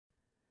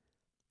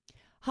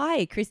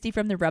Hi, Christy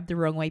from the Rub the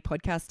Wrong Way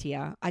podcast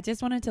here. I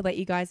just wanted to let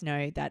you guys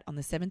know that on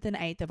the 7th and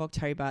 8th of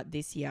October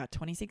this year,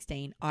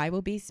 2016, I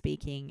will be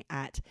speaking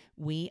at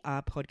We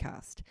Are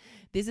Podcast.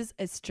 This is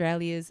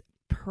Australia's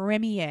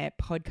premier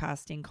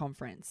podcasting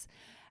conference.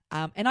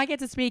 And I get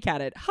to speak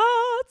at it.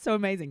 It's so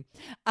amazing.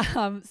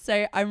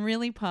 So I'm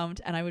really pumped,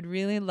 and I would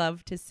really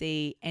love to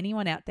see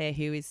anyone out there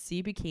who is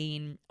super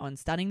keen on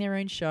starting their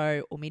own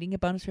show or meeting a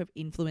bunch of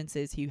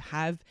influencers who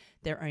have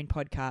their own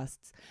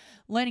podcasts,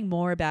 learning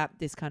more about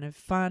this kind of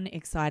fun,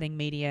 exciting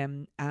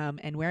medium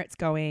and where it's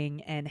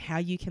going and how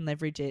you can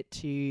leverage it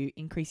to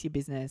increase your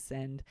business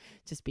and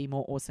just be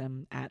more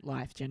awesome at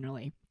life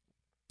generally.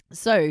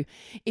 So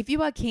if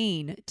you are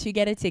keen to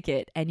get a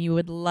ticket and you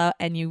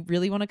you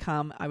really want to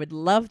come, I would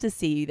love to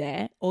see you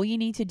there. All you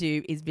need to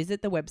do is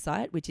visit the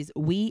website, which is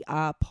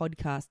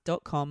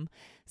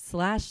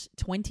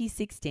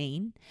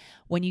wearepodcast.com/2016.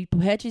 When you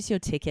purchase your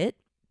ticket,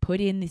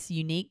 put in this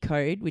unique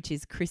code, which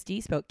is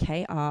Christy, spelled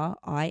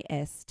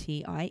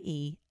Kristiem,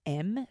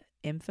 M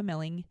for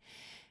Melling.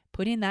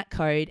 Put in that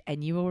code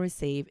and you will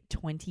receive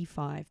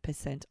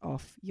 25%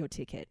 off your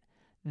ticket.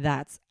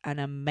 That's an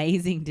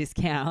amazing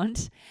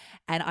discount.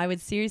 And I would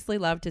seriously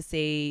love to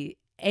see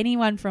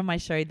anyone from my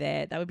show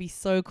there. That would be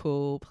so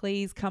cool.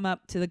 Please come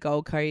up to the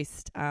Gold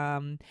Coast.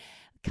 Come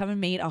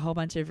and meet a whole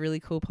bunch of really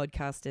cool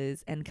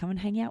podcasters and come and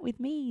hang out with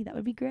me. That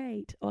would be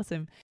great.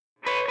 Awesome.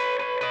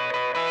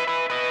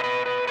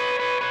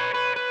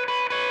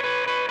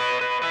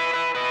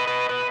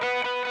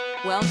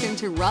 Welcome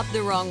to Rub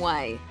the Wrong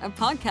Way, a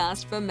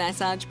podcast for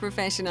massage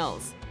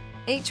professionals.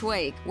 Each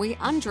week, we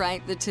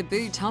undrape the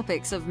taboo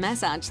topics of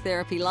massage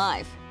therapy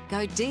life,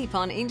 go deep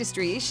on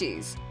industry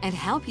issues, and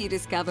help you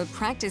discover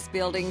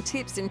practice-building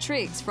tips and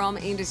tricks from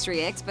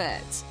industry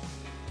experts.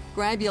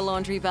 Grab your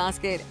laundry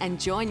basket and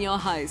join your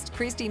host,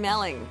 Christy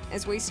Melling,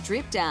 as we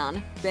strip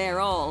down, bare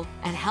all,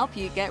 and help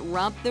you get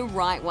rubbed the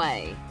right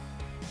way.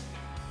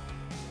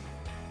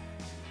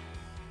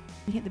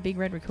 Hit the big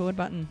red record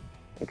button.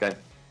 Okay.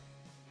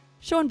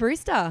 Shaun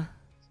Brewster.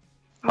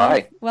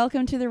 Hi.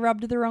 Welcome to the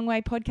Rubbed the Wrong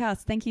Way podcast.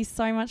 Thank you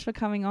so much for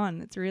coming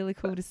on. It's really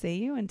cool to see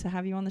you and to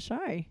have you on the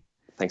show.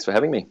 Thanks for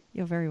having me.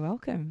 You're very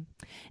welcome.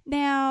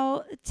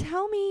 Now,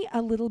 tell me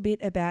a little bit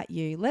about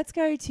you. Let's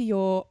go to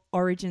your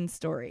origin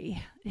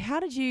story.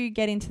 How did you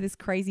get into this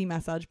crazy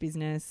massage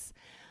business?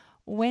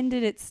 When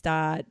did it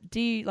start?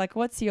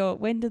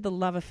 When did the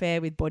love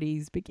affair with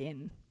bodies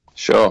begin?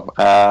 Sure.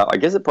 I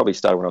guess it probably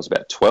started when I was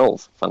about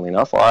 12, funnily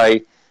enough.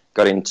 I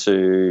got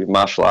into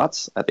martial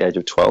arts at the age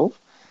of 12.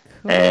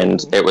 Cool.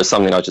 And it was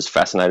something I was just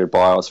fascinated by.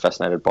 I was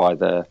fascinated by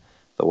the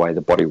way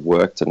the body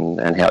worked and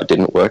how it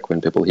didn't work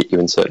when people hit you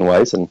in certain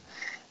ways, and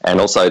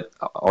also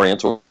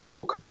Oriental,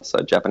 so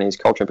Japanese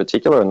culture in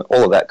particular, and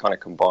all of that kind of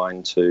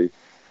combined to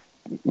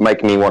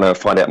make me want to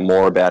find out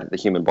more about the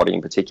human body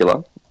in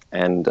particular,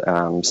 and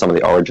some of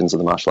the origins of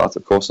the martial arts,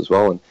 of course, as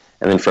well. And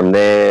then from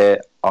there,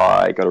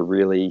 I got a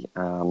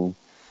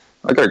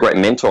great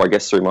mentor, I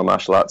guess, through my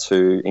martial arts,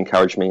 who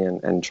encouraged me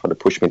and tried to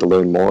push me to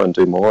learn more and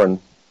do more. And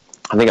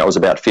I think I was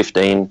about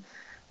 15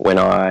 when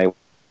I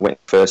went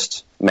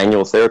first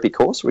manual therapy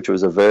course, which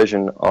was a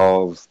version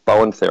of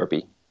Bowen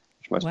therapy,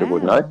 which most people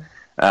would know.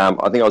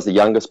 I think I was the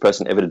youngest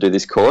person ever to do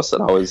this course,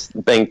 and I was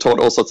being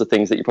taught all sorts of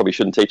things that you probably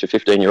shouldn't teach a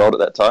 15-year-old at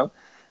that time.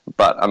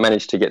 But I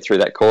managed to get through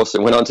that course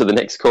and went on to the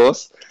next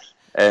course,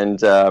 and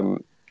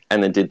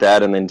then did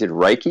that, and then did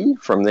Reiki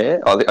from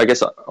there. I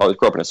guess I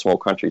grew up in a small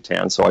country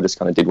town, so I just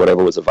kind of did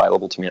whatever was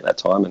available to me at that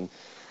time, and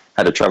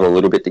had to travel a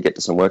little bit to get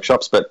to some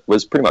workshops, but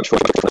was pretty much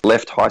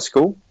left high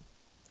school.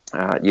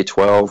 Year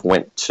 12,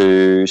 went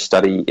to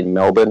study in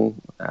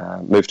Melbourne,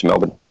 moved to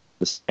Melbourne,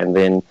 and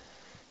then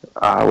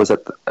I was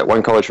at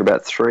one college for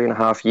about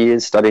 3.5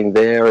 years studying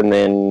there, and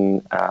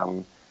then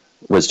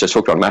was just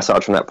hooked on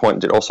massage from that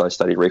point. Did also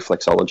study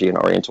reflexology and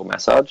oriental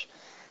massage.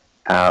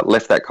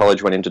 Left that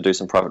college, went in to do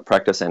some private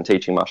practice and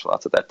teaching martial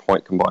arts at that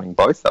point, combining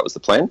both. That was the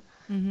plan.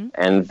 Mm-hmm.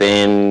 And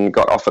then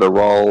got offered a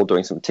role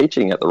doing some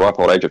teaching at the ripe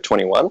old age of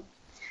 21.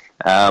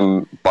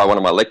 By one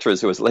of my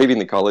lecturers who was leaving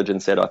the college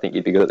and said, "I think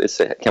you'd be good at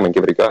this, come and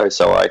give it a go."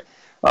 So I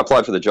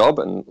applied for the job,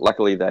 and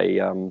luckily they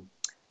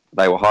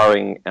were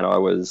hiring, and it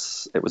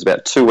was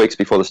about 2 weeks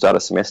before the start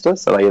of semester,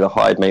 so they either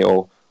hired me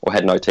or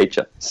had no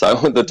teacher. So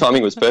the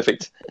timing was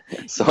perfect.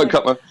 So I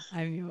got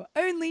I'm your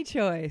only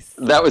choice.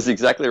 That was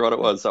exactly what it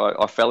was. So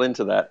I fell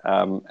into that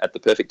at the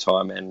perfect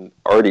time, and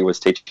already was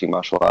teaching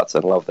martial arts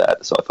and loved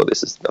that. So I thought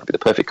this is going to be the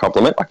perfect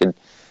complement. I can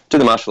do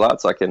the martial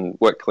arts, I can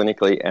work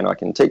clinically, and I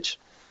can teach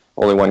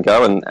all in one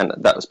go, and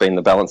that has been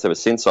the balance ever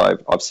since.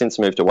 I've since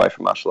moved away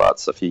from martial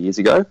arts a few years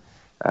ago,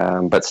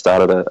 but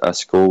started a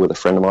school with a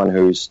friend of mine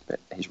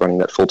he's running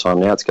that full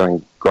time now. It's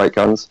going great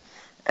guns,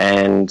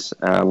 and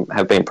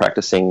have been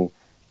practicing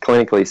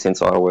clinically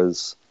since I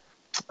was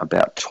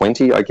about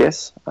 20, I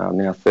guess. I'm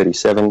now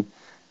 37,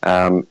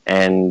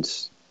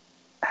 and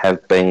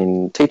have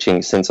been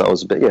teaching since I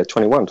was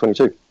 21,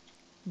 22.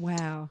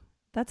 Wow,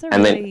 that's a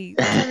really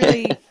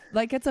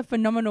it's a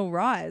phenomenal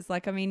rise.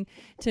 Like, I mean,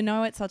 to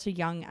know at such a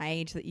young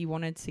age that you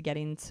wanted to get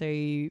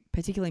into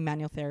particularly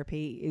manual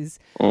therapy is,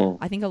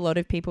 I think a lot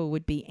of people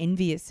would be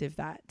envious of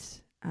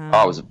that.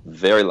 I was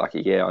very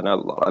lucky. Yeah, I know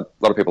a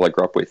lot of people I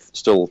grew up with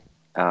still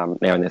now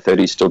in their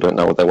 30s still don't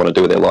know what they want to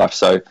do with their life.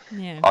 So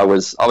I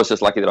was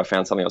just lucky that I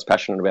found something I was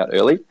passionate about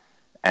early,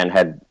 and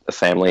had a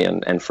family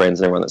and friends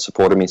and everyone that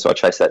supported me. So I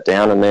chased that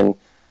down, and then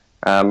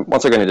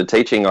once I got into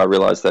teaching, I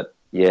realised that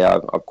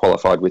I've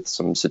qualified with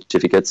some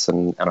certificates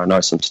and I know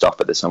some stuff,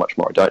 but there's so much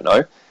more I don't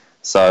know.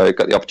 So I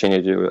got the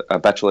opportunity to do a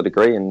bachelor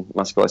degree in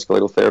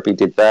musculoskeletal therapy.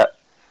 Did that.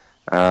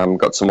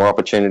 Got some more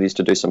opportunities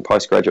to do some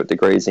postgraduate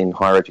degrees in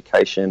higher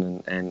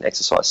education and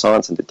exercise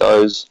science, and did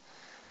those.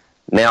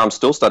 Now I'm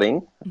still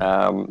studying.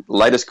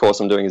 Latest course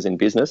I'm doing is in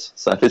business,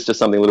 so it's just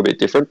something a little bit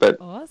different. But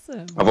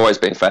awesome. I've always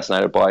been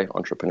fascinated by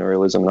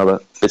entrepreneurialism and other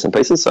bits and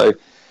pieces. So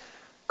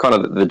kind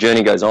of the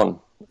journey goes on.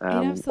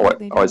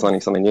 Always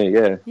learning something new.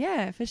 Yeah.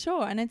 Yeah, for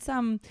sure. And it's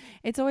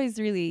always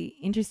really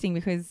interesting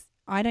because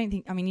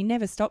you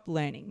never stop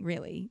learning,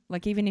 really.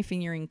 Like, even if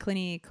you're in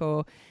clinic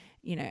or,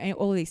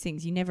 all of these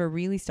things, you never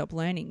really stop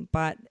learning.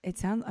 But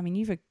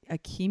you've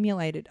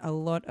accumulated a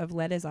lot of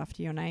letters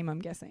after your name, I'm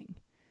guessing.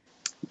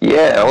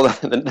 Yeah, well,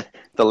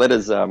 the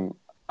letters aren't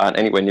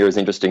anywhere near as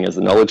interesting as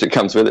the knowledge that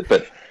comes with it.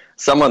 But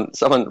someone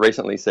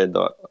recently said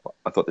that,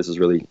 I thought this was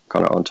really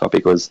kind of on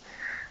topic, was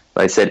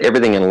they said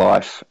everything in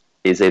life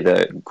is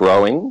either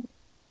growing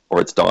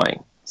or it's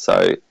dying.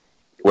 So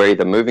we're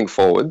either moving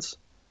forwards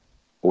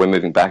or we're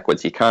moving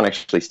backwards. You can't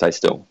actually stay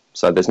still.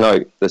 So there's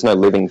no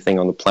living thing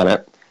on the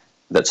planet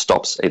that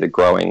stops either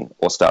growing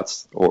or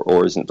starts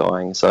or isn't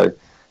dying. So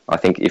I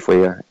think if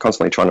we are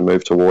constantly trying to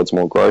move towards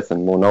more growth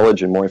and more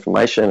knowledge and more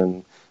information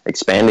and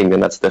expanding,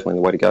 then that's definitely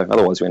the way to go.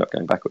 Otherwise, we end up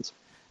going backwards.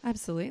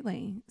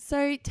 Absolutely.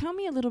 So tell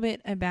me a little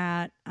bit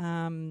about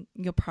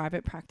your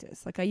private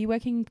practice. Like, are you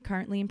working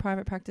currently in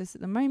private practice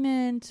at the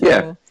moment?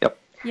 Yeah. Yep.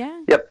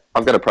 Yeah. Yep.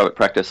 I've got a private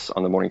practice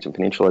on the Mornington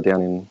Peninsula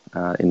down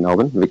in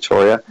Melbourne,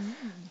 Victoria.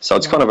 So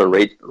it's kind of a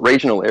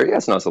regional area.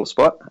 It's a nice little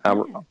spot.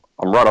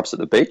 I'm right opposite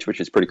the beach, which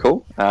is pretty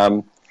cool.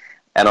 And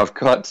I've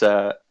got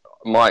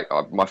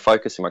my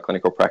focus in my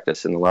clinical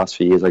practice in the last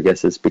few years, I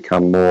guess, has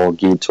become more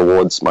geared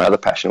towards my other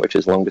passion, which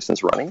is long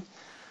distance running.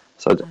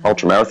 So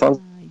ultra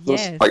marathons.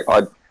 Yes.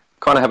 I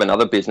kind of have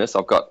another business.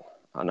 I've got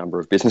a number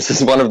of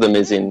businesses. One of them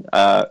is in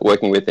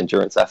working with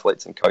endurance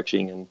athletes and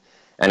coaching and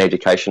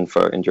education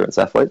for endurance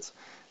athletes.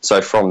 So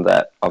from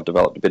that, I've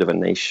developed a bit of a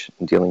niche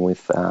in dealing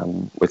with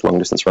long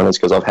distance runners,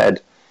 because I've had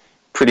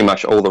pretty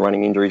much all the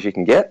running injuries you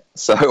can get.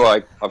 So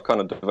I've kind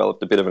of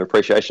developed a bit of an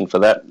appreciation for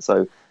that.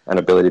 So an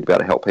ability to be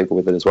able to help people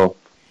with it as well.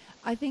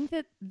 I think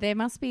that there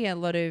must be a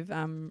lot of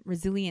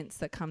resilience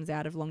that comes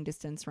out of long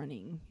distance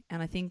running.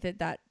 And I think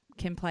that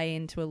can play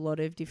into a lot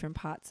of different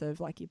parts of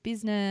like your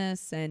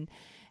business and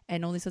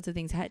all these sorts of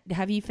things.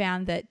 Have you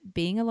found that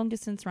being a long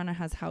distance runner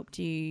has helped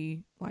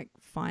you like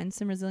find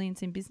some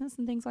resilience in business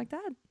and things like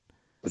that?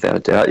 Without a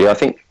doubt. Yeah, I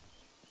think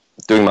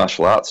doing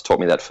martial arts taught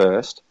me that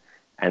first.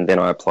 And then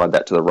I applied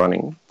that to the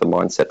running, the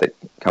mindset that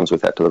comes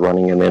with that to the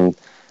running. And then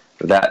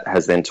that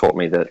has then taught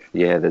me that,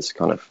 there's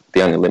kind of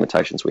the only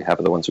limitations we have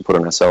are the ones we put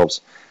on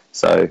ourselves.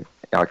 So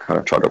I kind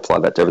of try to apply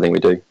that to everything we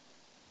do.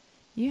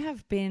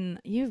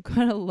 You've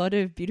got a lot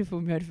of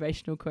beautiful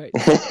motivational quotes.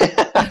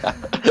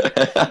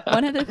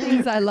 One of the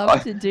things I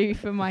love to do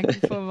for my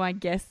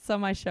guests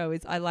on my show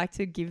is I like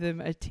to give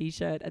them a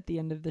T-shirt at the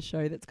end of the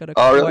show that's got a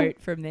quote really?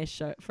 from the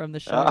show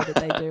that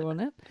they do on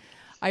it.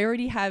 I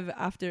already have,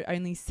 after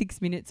only 6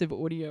 minutes of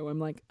audio, I'm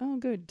like, oh,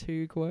 good,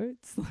 2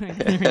 quotes.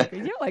 Like,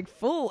 you're like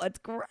full. It's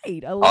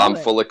great. I love it.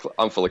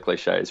 I'm full of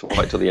cliches.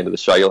 Wait till the end of the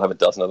show. You'll have a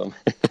dozen of them.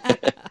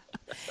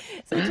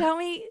 So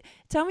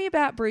tell me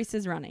about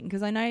Brewsters running,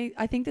 because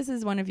I think this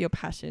is one of your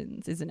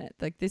passions, isn't it?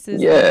 Like this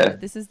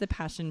is the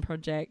passion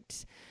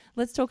project.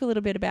 Let's talk a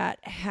little bit about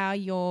how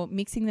you're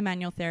mixing the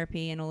manual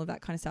therapy and all of that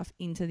kind of stuff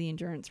into the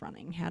endurance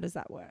running. How does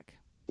that work?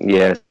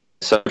 Yeah.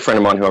 So a friend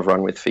of mine who I've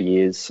run with for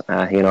years,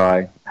 he and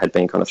I had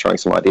been kind of throwing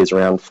some ideas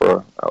around for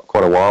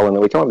quite a while, and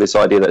then we came up with this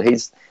idea that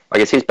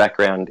his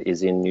background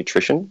is in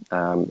nutrition.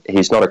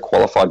 He's not a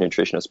qualified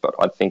nutritionist, but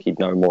I think he'd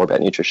know more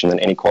about nutrition than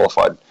any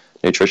qualified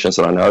nutritionist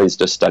that I know. He's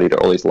just studied it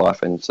all his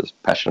life and is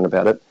just passionate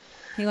about it.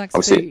 He likes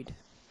food.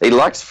 He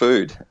likes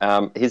food.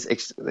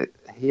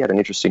 He had an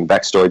interesting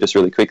backstory, just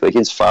really quickly.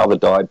 His father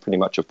died pretty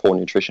much of poor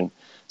nutrition.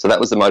 So that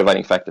was the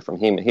motivating factor from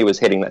him. He was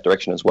heading that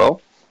direction as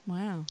well.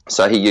 Wow.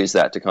 So he used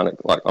that to kind of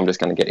like, I'm just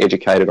going to get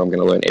educated. I'm going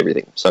to learn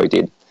everything. So he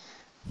did.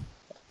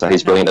 So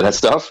he's brilliant at that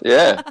stuff.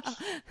 Yeah.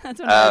 That's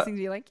one of those things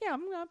you're like,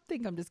 I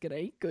think I'm just going to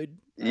eat good.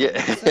 Yeah.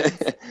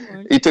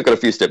 He took it a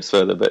few steps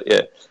further, but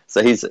yeah.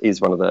 So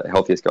he's one of the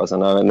healthiest guys I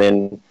know. And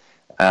then,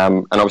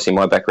 and obviously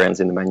my background's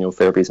in the manual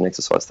therapies and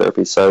exercise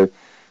therapy. So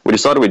we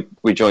decided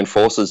we'd join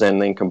forces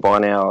and then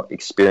combine our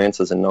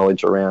experiences and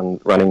knowledge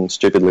around running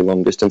stupidly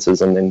long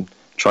distances and then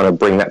trying to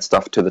bring that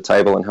stuff to the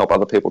table and help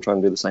other people try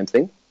and do the same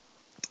thing.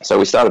 So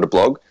we started a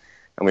blog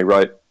and we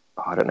wrote,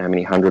 I don't know how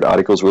many 100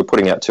 articles. We were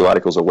putting out 2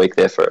 articles a week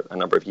there for a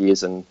number of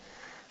years. And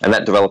And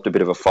that developed a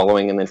bit of a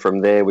following. And then from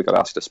there, we got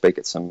asked to speak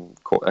at some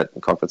at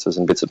conferences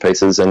and bits and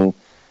pieces. And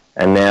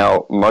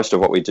now most of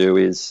what we do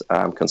is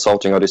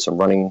consulting. I do some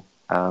running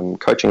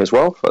coaching as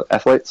well for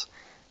athletes.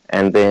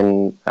 And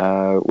then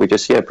we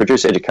just,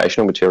 produce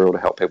educational material to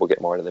help people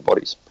get more into their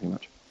bodies, pretty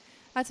much.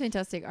 That's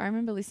fantastic. I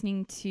remember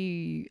listening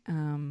to,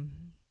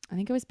 I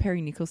think it was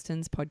Perry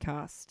Nicholson's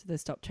podcast, the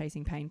Stop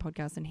Chasing Pain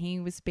podcast, and he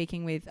was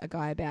speaking with a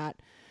guy about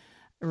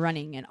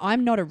running. And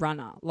I'm not a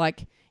runner.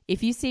 Like,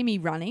 if you see me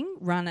running,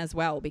 run as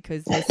well,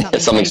 because there's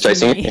something's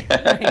chasing me.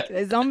 Like,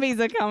 the zombies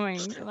are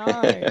coming.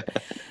 No.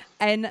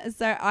 And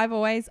so I've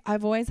always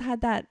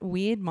had that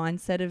weird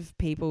mindset of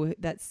people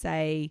that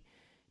say,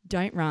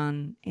 don't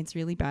run, it's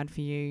really bad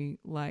for you.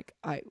 Like,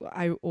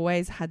 I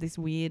always had this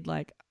weird,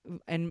 like,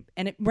 and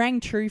it rang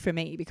true for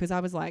me, because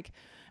I was like,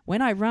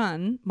 when I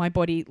run, my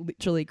body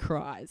literally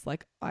cries.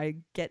 Like, I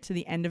get to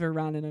the end of a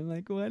run and I'm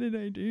like, why did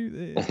I do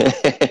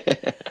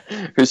this?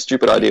 Whose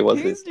stupid idea was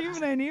this? Whose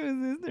stupid idea was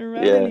this to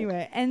run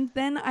anywhere? And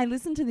then I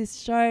listened to this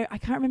show. I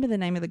can't remember the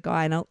name of the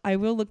guy, and I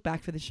will look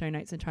back for the show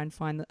notes and try and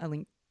find a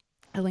link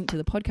to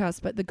the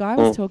podcast. But the guy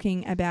was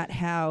talking about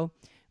how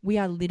we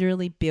are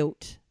literally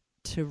built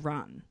to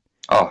run.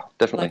 Oh,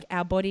 definitely. Like,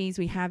 our bodies,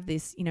 we have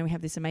this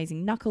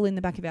amazing knuckle in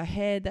the back of our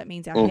head. That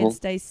means our head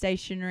stays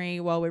stationary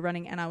while we're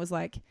running. And I was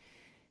like,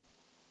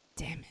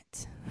 damn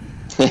it.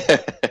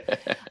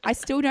 I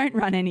still don't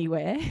run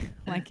anywhere.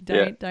 Like,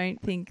 don't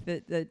think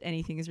that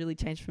anything has really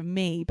changed for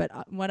me. But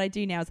what I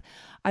do now is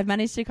I've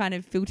managed to kind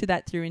of filter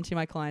that through into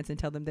my clients and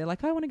tell them, they're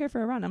like, I want to go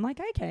for a run. I'm like,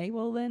 okay,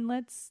 well then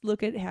let's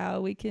look at how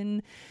we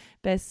can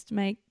best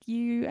make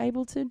you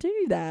able to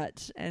do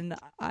that. And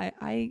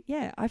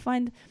I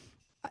find,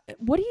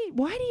 why do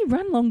you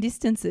run long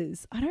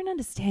distances? I don't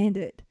understand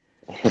it.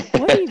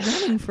 What are you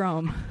running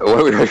from?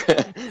 What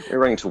are we're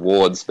running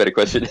towards, better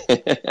question.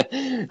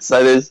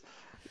 So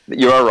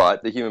you are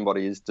right, the human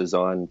body is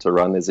designed to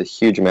run. There's a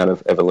huge amount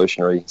of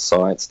evolutionary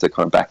science to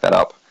kind of back that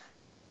up.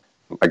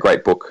 A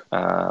great book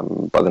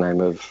by the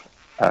name of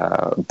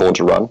Born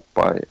to Run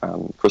by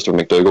Christopher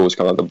McDougall was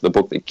kind of the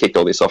book that kicked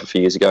all this off a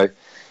few years ago.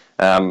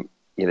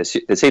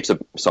 There's heaps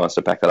of science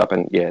to back that up,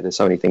 and there's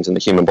so many things in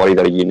the human body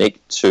that are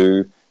unique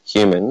to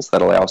humans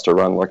that allow us to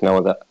run like no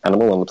other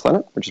animal on the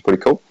planet, which is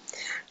pretty cool.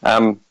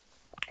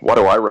 Why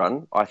do I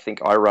run? I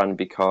think I run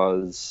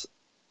because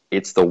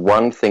it's the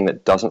one thing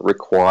that doesn't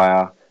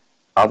require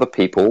other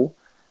people,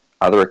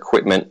 other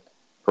equipment,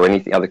 or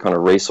anything other kind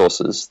of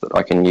resources that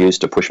I can use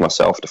to push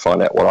myself to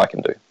find out what I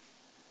can do.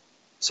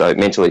 So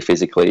mentally,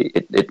 physically,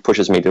 it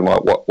pushes me to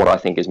what I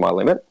think is my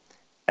limit,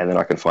 and then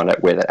I can find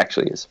out where that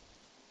actually is.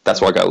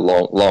 That's why I go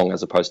long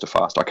as opposed to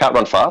fast. I can't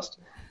run fast.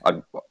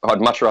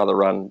 I'd much rather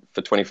run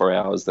for 24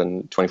 hours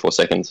than 24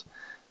 seconds,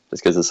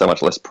 just because there's so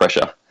much less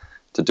pressure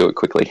to do it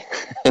quickly.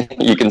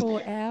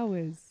 24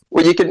 hours.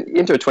 Well, you can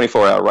enter a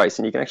 24-hour race,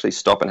 and you can actually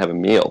stop and have a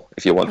meal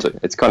if you want to.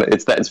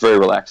 It's very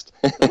relaxed.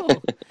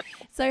 Cool.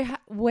 So,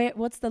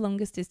 what's the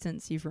longest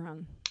distance you've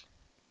run?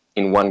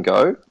 In one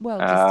go? Well,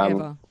 just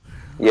ever.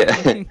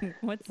 Yeah.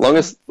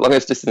 longest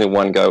distance in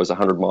one go was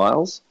 100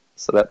 miles.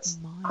 So that's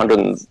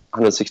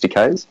 160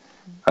 Ks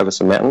over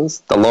some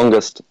mountains. The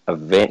longest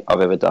event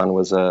I've ever done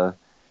was a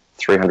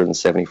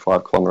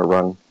 375-kilometre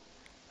run,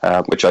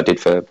 which I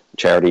did for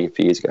charity a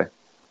few years ago.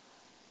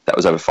 That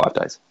was over 5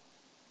 days.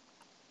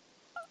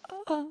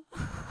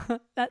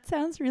 That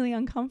sounds really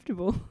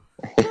uncomfortable.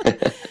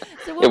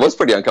 It was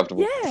pretty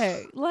uncomfortable.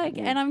 Yeah,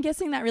 and I'm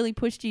guessing that really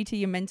pushed you to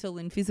your mental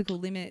and physical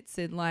limits,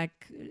 and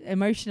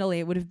emotionally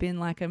it would have been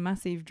like a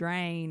massive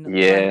drain.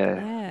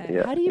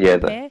 Yeah. How do you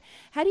prepare?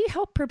 How do you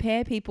help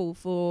prepare people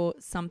for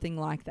something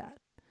like that?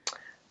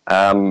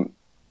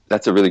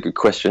 That's a really good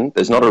question.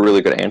 There's not a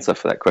really good answer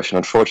for that question,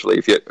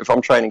 unfortunately. If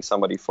I'm training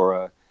somebody for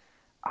a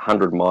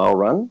 100-mile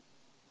run,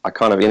 I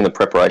kind of, in the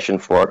preparation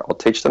for it, I'll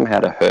teach them how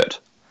to hurt.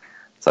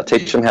 So I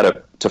teach them how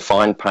to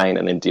find pain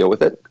and then deal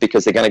with it,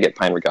 because they're going to get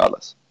pain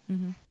regardless.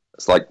 Mm-hmm.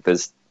 It's like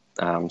there's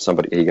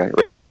somebody, here you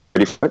go.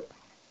 Ready for it?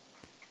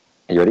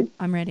 Are you ready?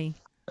 I'm ready.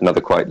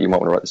 Another quote. You might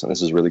want to write this one.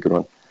 This is a really good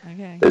one.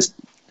 Okay.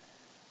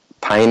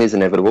 Pain is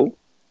inevitable.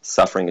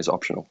 Suffering is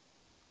optional.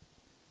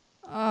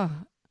 Oh,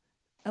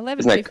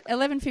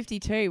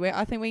 11:52.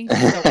 I think we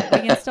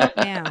can stop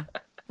now.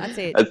 That's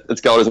it.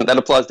 It's gold, isn't it? That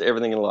applies to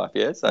everything in life,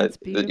 yeah? So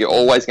you're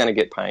always going to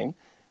get pain,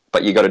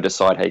 but you got to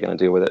decide how you're going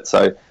to deal with it.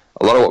 So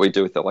a lot of what we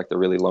do with the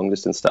really long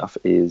distance stuff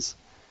is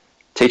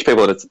teach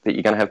people that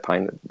you're going to have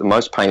pain. The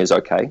most pain is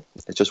okay.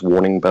 It's just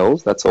warning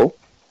bells, that's all.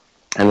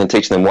 And then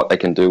teach them what they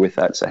can do with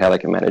that, so how they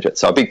can manage it.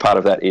 So a big part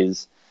of that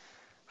is,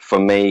 for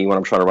me, when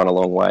I'm trying to run a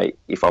long way,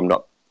 if I'm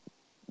not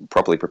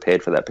properly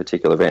prepared for that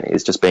particular event,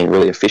 is just being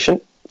really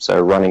efficient. So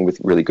running with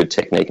really good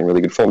technique and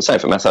really good form. Same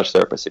for massage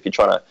therapists. If you're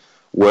trying to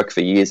work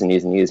for years and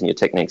years and years and your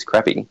technique's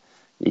crappy,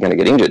 you're going to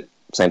get injured.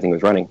 Same thing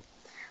with running.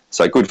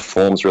 So good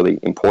form's really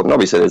important.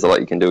 Obviously, there's a lot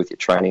you can do with your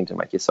training to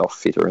make yourself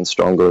fitter and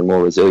stronger and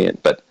more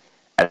resilient. But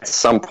at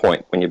some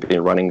point, when you've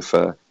been running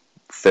for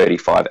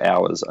 35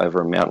 hours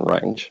over a mountain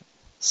range,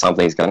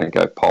 something's going to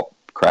go pop,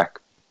 crack,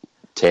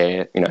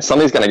 tear.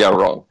 Something's going to go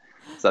wrong.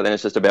 So then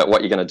it's just about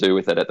what you're going to do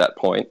with it at that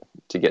point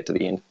to get to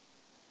the end.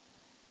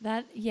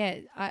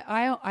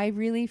 I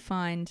really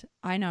find,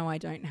 I know I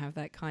don't have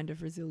that kind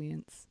of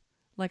resilience.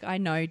 Like, I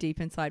know deep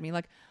inside me,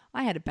 like,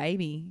 I had a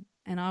baby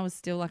and I was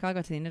still like, I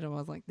got to the end of it, I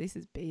was like, this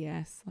is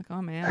BS. Like,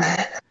 I'm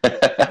out.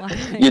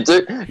 Like, You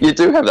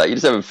do have that. You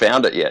just haven't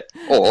found it yet.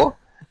 Or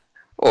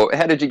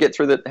how did you get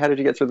through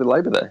the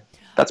labour there?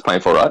 That's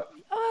painful, right?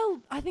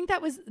 well, I think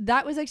that was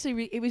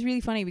actually it was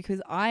really funny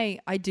because I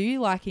do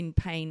like in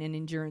pain and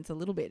endurance a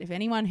little bit. If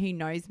anyone who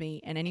knows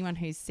me and anyone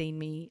who's seen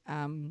me,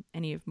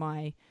 any of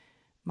my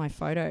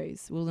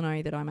photos will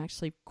know that I'm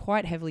actually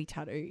quite heavily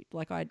tattooed.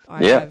 Like I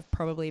have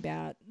probably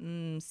about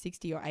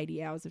 60 or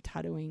 80 hours of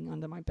tattooing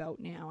under my belt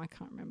now. I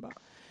can't remember.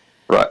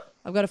 Right.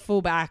 I've got a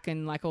full back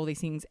and like all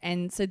these things.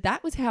 And so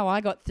that was how I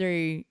got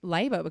through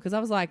labour, because I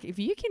was like, if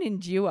you can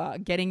endure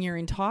getting your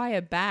entire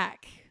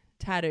back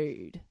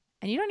tattooed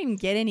and you don't even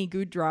get any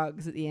good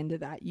drugs at the end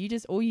of that,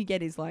 all you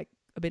get is like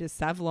a bit of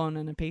Savlon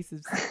and a piece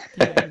of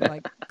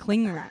like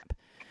cling wrap.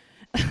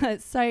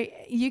 So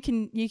you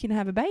can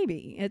have a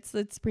baby. It's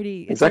a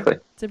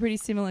pretty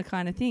similar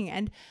kind of thing.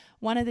 And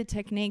one of the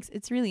techniques,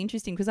 it's really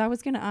interesting because I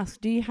was going to ask,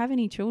 do you have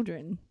any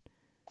children?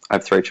 I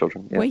have 3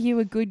 children. Yeah. Were you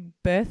a good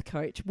birth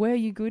coach? Were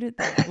you good at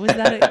that? Was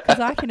that because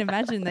I can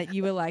imagine that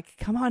you were like,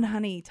 come on,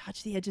 honey,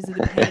 touch the edges of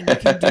the pain. You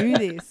can do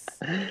this.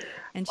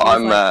 And she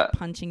was like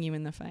punching you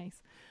in the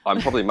face.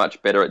 I'm probably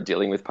much better at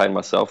dealing with pain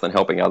myself than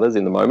helping others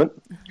in the moment.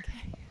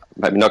 Okay.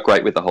 Maybe not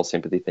great with the whole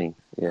sympathy thing.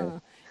 Yeah.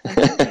 Oh.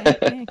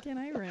 Okay, get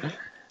over it.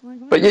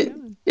 Like, but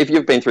if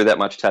you've been through that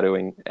much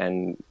tattooing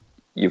and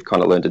you've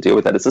kind of learned to deal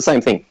with that, it's the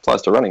same thing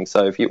applies to running.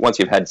 So once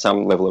you've had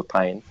some level of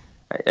pain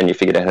and you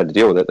figured out how to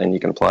deal with it, then you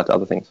can apply it to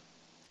other things.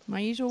 My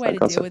usual way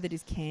to deal with it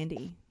is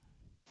candy.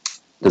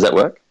 Does that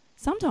work?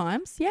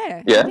 Sometimes,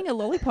 yeah. Yeah. Having a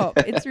lollipop,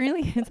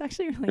 it's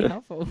actually really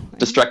helpful.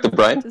 Distract the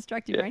brain.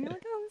 Distract your brain. You're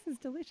like, oh, this is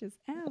delicious.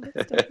 Ow,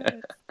 that still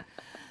hurts.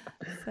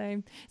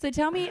 So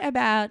tell me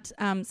about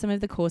some of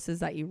the courses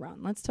that you run.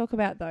 Let's talk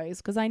about those,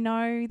 because I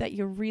know that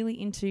you're really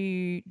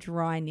into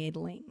dry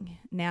needling.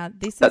 Now,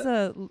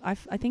 I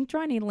think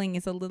dry needling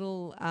is a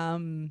little,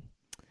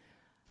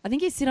 I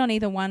think you sit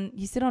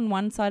on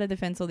one side of the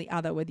fence or the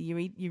other, whether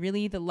you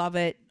really either love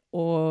it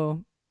or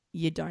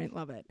you don't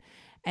love it.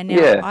 And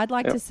now I'd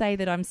like to say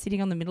that I'm sitting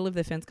on the middle of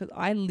the fence because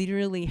I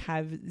literally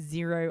have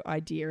zero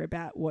idea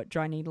about what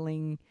dry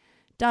needling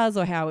does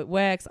or how it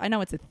works. I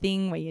know it's a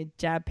thing where you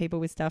jab people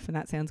with stuff and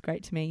that sounds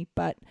great to me,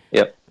 but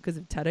because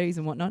of tattoos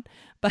and whatnot.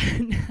 But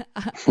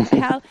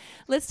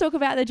let's talk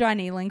about the dry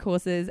needling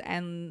courses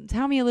and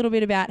tell me a little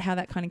bit about how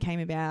that kind of came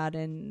about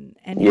and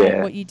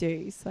what you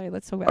do. So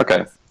let's talk about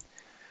this.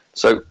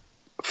 So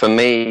for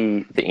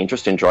me, the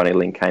interest in dry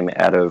needling came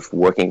out of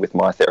working with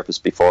my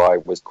therapist before I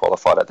was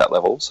qualified at that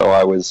level. So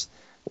I was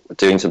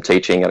doing some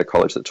teaching at a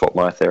college that taught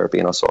myotherapy,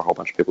 and I saw a whole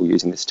bunch of people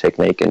using this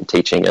technique and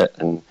teaching it,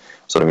 and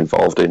sort of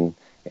involved in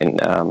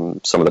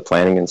some of the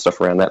planning and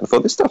stuff around that, and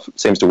thought this stuff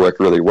seems to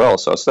work really well.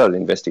 So I started to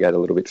investigate a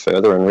little bit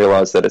further and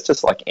realised that it's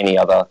just like any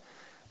other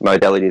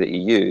modality that you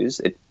use.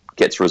 It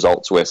gets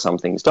results where some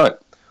things don't.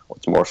 Or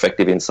it's more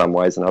effective in some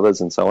ways than others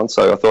and so on.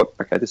 So I thought,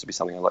 okay, this would be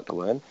something I'd like to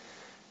learn.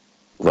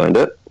 Learned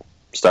it,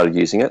 started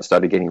using it,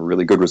 started getting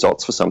really good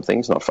results for some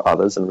things, not for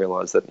others, and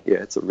realised that,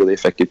 it's a really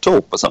effective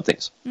tool for some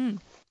things.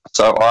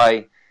 So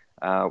I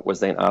was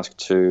then asked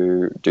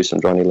to do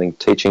some dry needling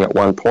teaching at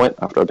one point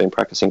after I'd been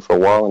practicing for a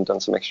while and done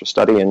some extra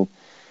study, and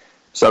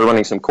started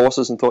running some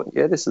courses and thought,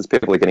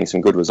 people are getting some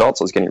good results.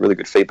 I was getting really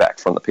good feedback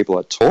from the people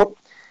I taught,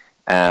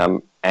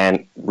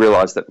 and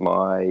realised that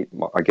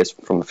I guess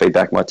from the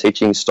feedback, my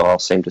teaching style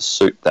seemed to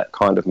suit that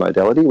kind of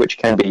modality, which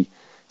can be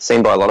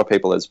seen by a lot of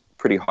people as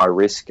pretty high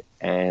risk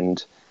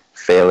and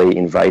fairly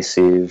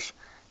invasive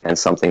and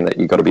something that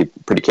you've got to be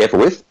pretty careful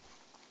with.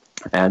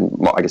 And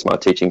I guess my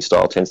teaching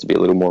style tends to be a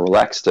little more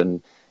relaxed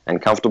and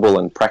comfortable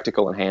and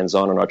practical and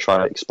hands-on, and I try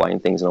to explain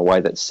things in a way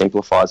that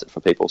simplifies it for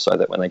people so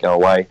that when they go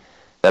away,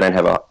 they don't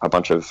have a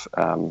bunch of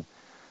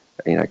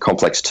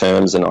complex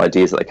terms and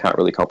ideas that they can't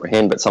really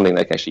comprehend, but something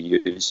they can actually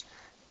use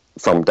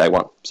from day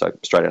one, so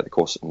straight out of the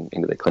course and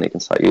into their clinic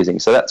and start using.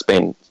 So that's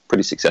been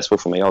pretty successful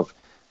for me. I've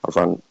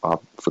forgotten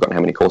how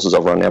many courses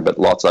I've run now, but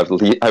lots over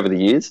the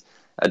years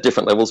at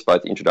different levels,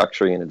 both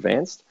introductory and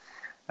advanced.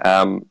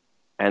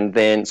 And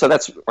then, so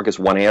that's, I guess,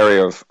 one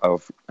area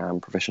of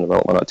professional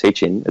development I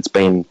teach in. It's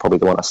been probably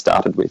the one I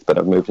started with, but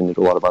I've moved into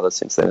a lot of others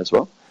since then as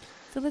well.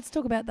 So let's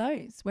talk about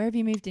those. Where have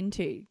you moved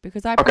into?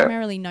 Because I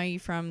primarily know you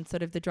from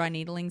sort of the dry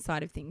needling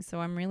side of things. So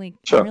I'm really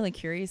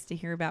curious to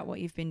hear about what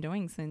you've been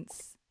doing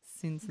since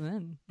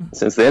then.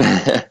 Since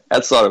then,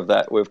 outside of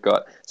that, we've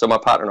got, so my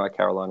partner and I,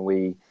 Caroline,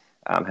 we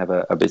have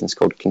a business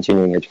called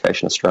Continuing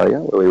Education Australia,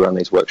 where we run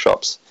these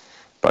workshops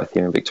both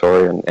here in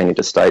Victoria and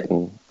interstate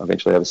and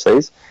eventually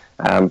overseas.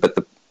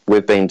 But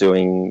we've been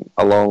doing,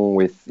 along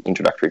with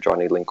introductory dry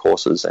needling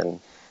courses, and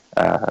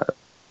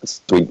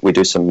we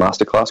do some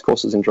masterclass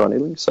courses in dry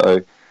needling.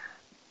 So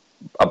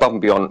above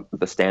and beyond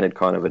the standard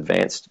kind of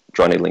advanced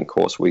dry needling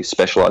course, we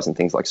specialise in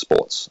things like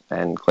sports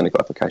and clinical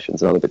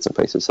applications and other bits and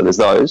pieces. So there's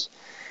those.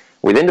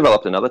 We then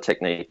developed another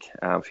technique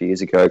a few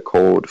years ago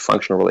called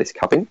functional release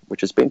cupping,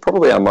 which has been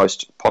probably our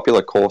most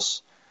popular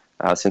course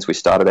since we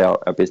started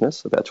our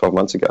business about 12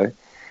 months ago.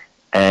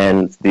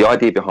 And the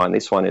idea behind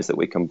this one is that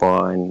we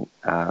combine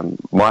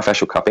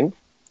myofascial cupping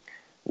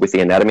with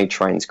the anatomy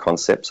trains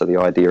concept, so the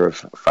idea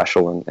of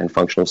fascial and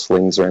functional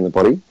slings around the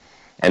body,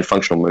 and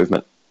functional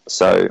movement.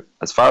 So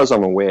as far as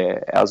I'm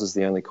aware, ours is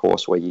the only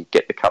course where you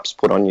get the cups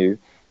put on you,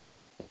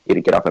 you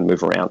to get up and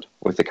move around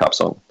with the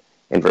cups on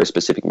in very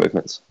specific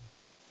movements.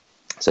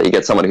 So you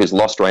get someone who's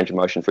lost range of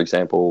motion, for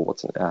example.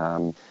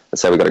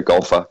 Let's say we've got a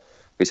golfer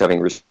who's having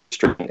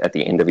restriction at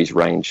the end of his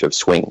range of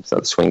swing, so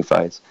the swing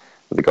phase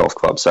of the golf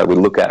club. So we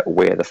look at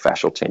where the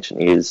fascial tension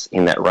is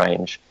in that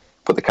range,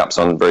 put the cups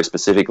on very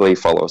specifically,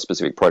 follow a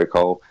specific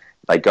protocol.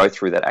 They go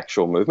through that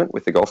actual movement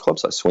with the golf club,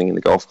 so swinging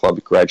the golf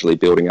club, gradually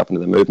building up into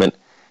the movement.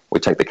 We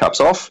take the cups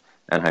off,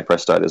 and hey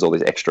presto, there's all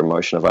this extra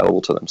motion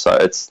available to them. So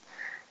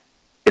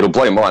it'll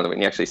blow your mind when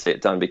you actually see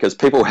it done, because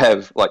people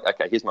have, like,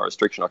 okay, here's my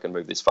restriction, I can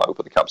move this far, we'll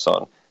put the cups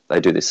on. They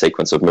do this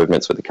sequence of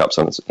movements with the cups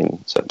on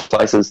in certain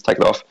places, take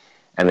it off,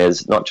 and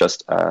there's not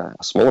just a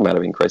small amount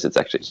of increase, it's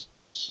actually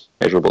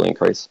a measurable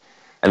increase.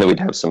 And then we'd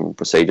have some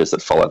procedures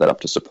that follow that up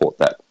to support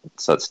that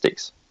so it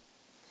sticks.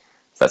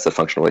 So that's the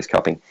functional release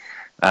cupping.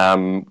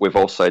 We've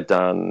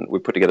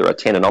put together a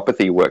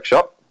tendinopathy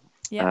workshop,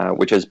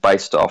 which is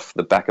based off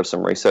the back of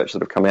some research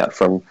that have come out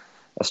from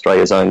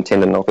Australia's own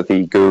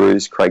tendinopathy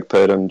gurus, Craig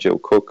Purdom, Jill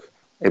Cook,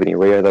 Ebony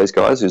Rio, those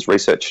guys,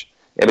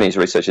 Ebony's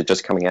research is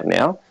just coming out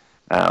now,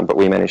 but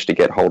we managed to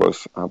get hold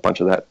of a bunch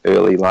of that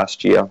early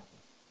last year,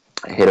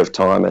 ahead of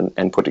time,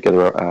 and put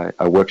together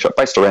a workshop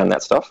based around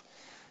that stuff,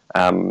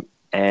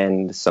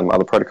 and some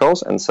other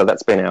protocols. And so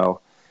that's been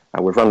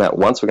we've run that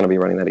once, we're going to be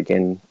running that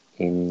again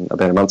in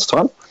about a month's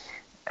time.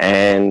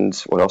 And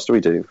what else do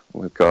we do?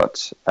 We've got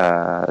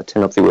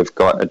tendinopathy, we've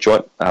got a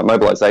joint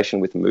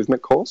mobilization with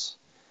movement course,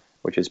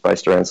 which is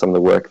based around some of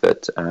the work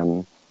that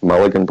Brian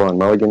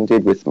Mulligan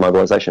did with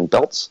mobilization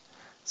belts.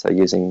 So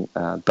using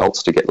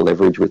belts to get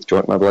leverage with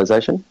joint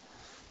mobilization.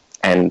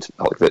 And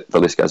the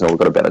list goes on. We've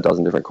got about a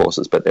dozen different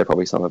courses, but they're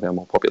probably some of our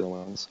more popular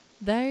ones.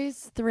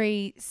 Those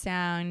three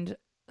sound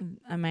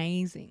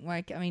amazing.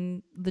 Like, I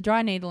mean, the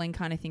dry needling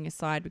kind of thing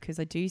aside, because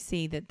I do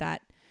see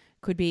that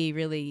could be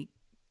really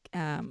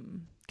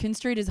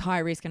construed as high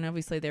risk, and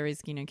obviously there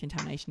is,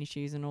 contamination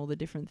issues and all the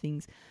different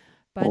things.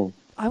 But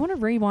I want to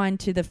rewind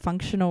to the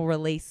functional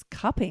release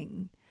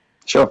cupping.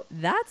 Sure.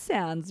 That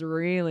sounds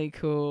really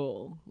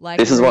cool. Like,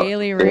 this is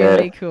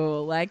really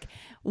cool. Like,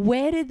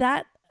 where did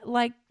that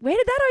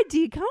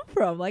idea come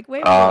from? Like,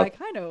 where I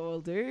know what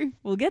we'll do.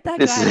 We'll get that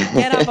guy to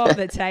get up off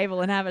the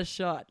table and have a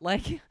shot.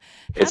 Like,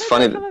 it's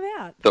funny. Come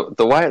about?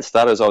 The way it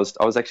started is I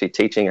was actually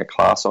teaching a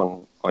class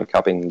on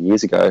cupping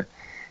years ago,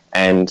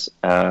 and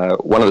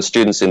one of the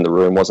students in the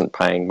room wasn't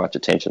paying much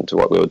attention to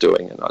what we were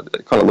doing, and I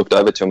kind of looked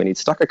over to him, and he'd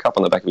stuck a cup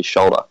on the back of his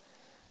shoulder,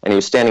 and he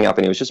was standing up,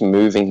 and he was just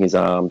moving his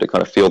arm to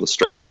kind of feel the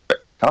strap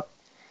cup.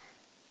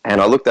 And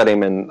I looked at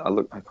him, and I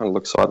kind of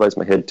looked sideways,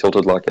 my head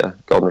tilted like a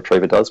golden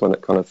retriever does when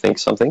it kind of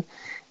thinks something.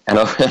 And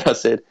I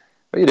said,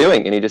 "What are you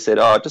doing?" And he just said,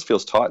 "Oh, it just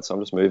feels tight, so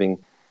I'm just moving."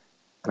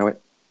 And I went,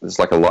 there's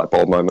like a light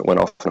bulb moment went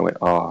off, and I went,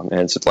 "Oh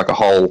man!" So it's like a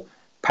whole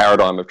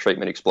paradigm of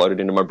treatment exploded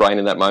into my brain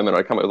in that moment.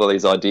 I come up with all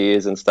these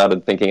ideas and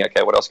started thinking,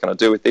 okay, what else can I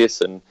do with this?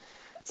 And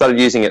started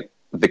using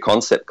the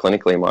concept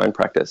clinically in my own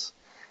practice,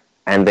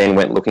 and then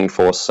went looking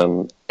for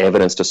some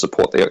evidence to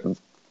support the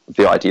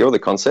idea or the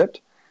concept.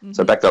 Mm-hmm.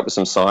 So backed up with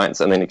some science,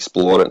 and then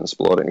explored it,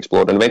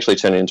 and eventually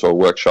turned it into a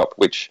workshop,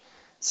 which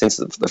since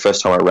the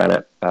first time I ran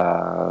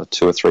it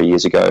 2 or 3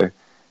 years ago,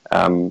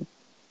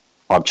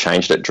 I've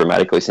changed it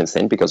dramatically since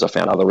then, because I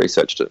found other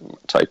research to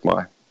take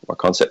my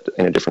concept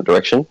in a different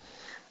direction.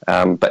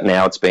 But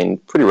now it's been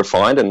pretty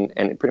refined,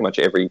 and pretty much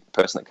every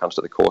person that comes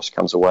to the course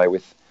comes away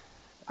with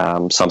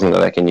something that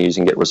they can use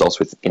and get results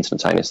with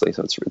instantaneously.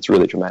 So it's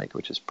really dramatic,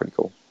 which is pretty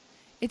cool.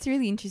 It's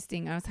really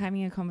interesting. I was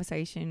having a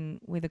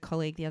conversation with a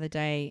colleague the other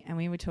day, and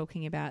we were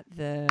talking about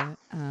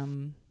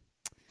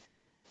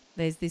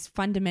there's this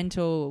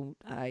fundamental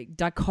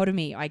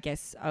dichotomy, I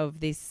guess, of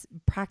this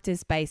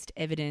practice-based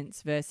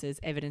evidence versus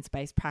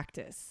evidence-based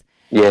practice.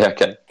 Yeah,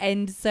 okay.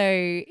 And so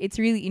it's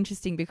really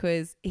interesting,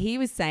 because he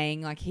was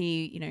saying, like,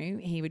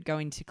 he would go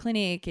into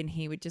clinic and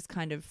he would just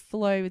kind of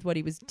flow with what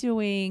he was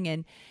doing,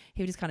 and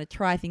he would just kind of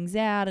try things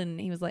out, and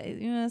he was like,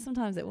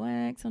 sometimes it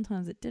worked,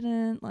 sometimes it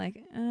didn't.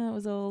 Like, it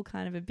was all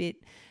kind of a bit,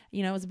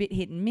 it was a bit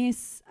hit and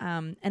miss.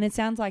 And it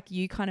sounds like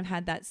you kind of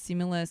had that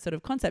similar sort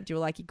of concept. You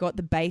were like, you got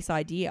the base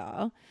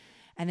idea,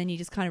 and then you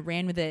just kind of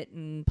ran with it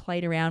and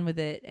played around with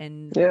it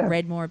and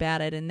read more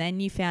about it. And then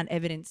you found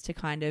evidence to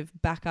kind of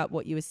back up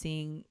what you were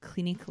seeing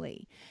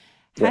clinically.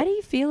 Yeah. How do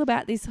you feel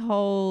about this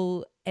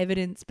whole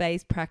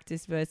evidence-based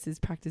practice versus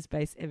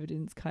practice-based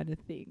evidence kind of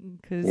thing?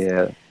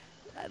 Because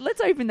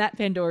let's open that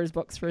Pandora's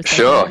box for a second.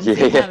 Sure, and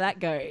see how that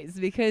goes.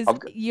 Because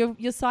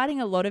you're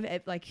citing a lot of,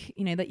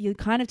 that you're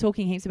kind of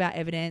talking heaps about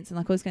evidence and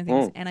like all those kind of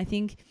things. And I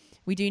think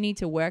we do need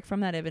to work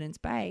from that evidence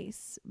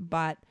base,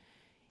 but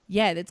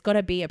there's got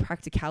to be a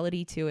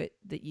practicality to it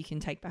that you can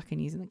take back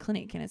and use in the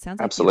clinic. And it sounds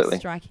like you're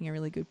striking a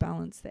really good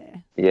balance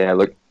there. Yeah,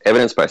 look,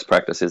 evidence-based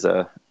practice is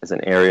an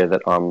area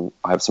that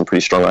I have some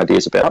pretty strong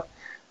ideas about.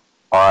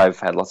 I've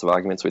had lots of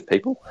arguments with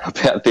people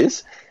about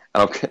this,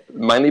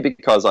 mainly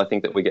because I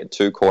think that we get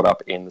too caught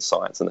up in the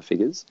science and the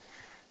figures.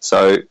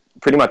 So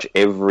pretty much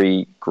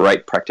every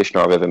great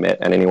practitioner I've ever met,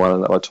 and anyone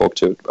that I talk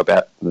to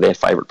about their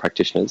favourite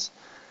practitioners,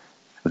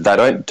 they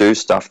don't do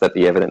stuff that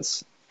the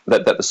evidence,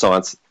 that the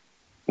science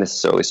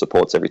necessarily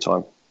supports every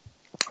time.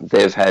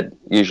 They've had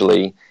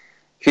usually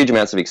huge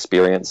amounts of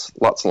experience,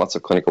 lots and lots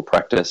of clinical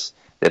practice.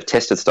 They've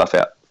tested stuff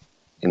out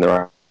in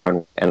their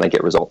own, and they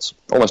get results.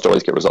 Almost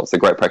always get results. The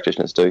great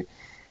practitioners do.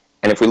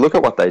 And if we look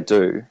at what they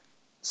do,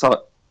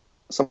 the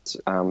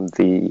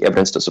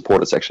evidence to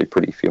support it's actually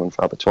pretty few and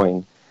far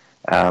between.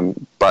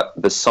 But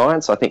the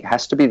science, I think,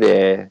 has to be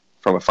there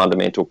from a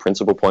fundamental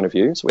principle point of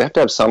view. So we have to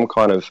have some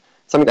kind of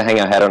something to hang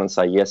our hat on and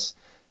say, yes,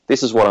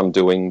 this is what I'm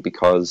doing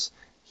because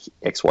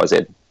X, Y,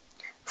 Z.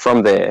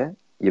 From there,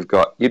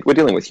 we're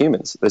dealing with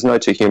humans. There's no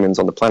two humans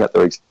on the planet that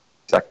are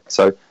exact.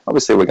 So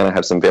obviously we're going to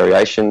have some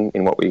variation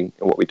in what we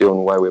do and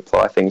the way we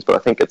apply things. But I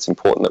think it's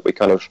important that we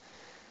kind of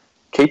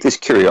keep this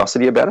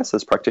curiosity about us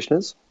as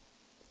practitioners.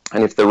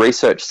 And if the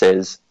research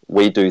says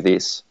we do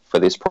this for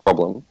this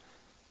problem,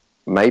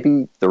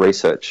 maybe the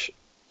research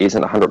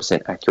isn't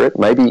 100% accurate.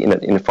 Maybe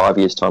in 5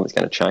 years' time it's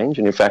going to change.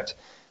 And in fact,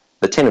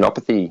 the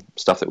tendinopathy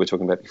stuff that we were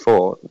talking about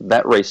before,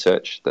 that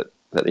research that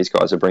these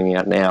guys are bringing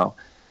out now,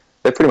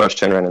 they pretty much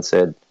turned around and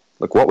said,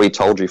 look, what we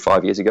told you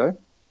 5 years ago,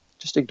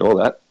 just ignore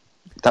that.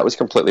 That was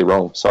completely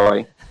wrong.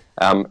 Sorry.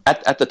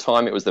 At the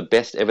time, it was the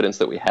best evidence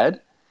that we had.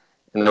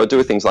 And they would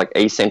do things like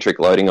eccentric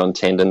loading on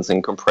tendons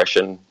and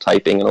compression,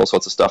 taping, and all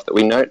sorts of stuff that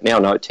we now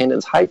know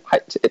tendons hate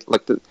it.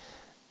 Look,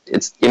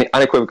 it's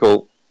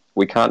unequivocal.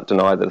 We can't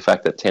deny the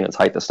fact that tendons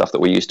hate the stuff that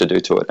we used to do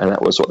to it, and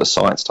that was what the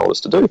science told us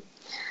to do.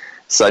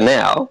 So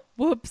now,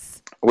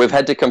 whoops, we've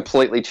had to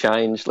completely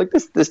change. Like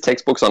there's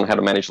textbooks on how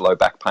to manage low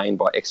back pain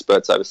by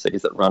experts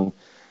overseas that run,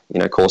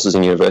 courses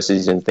in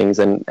universities and things.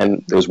 And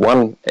there was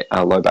one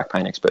low back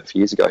pain expert a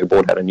few years ago who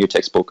brought out a new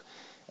textbook,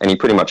 and he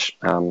pretty much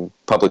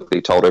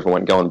publicly told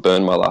everyone, go and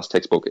burn my last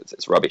textbook.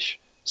 It's rubbish.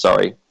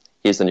 Sorry,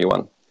 here's the new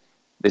one.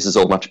 This is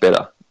all much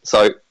better.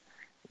 So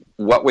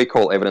what we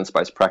call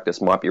evidence-based practice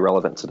might be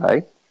relevant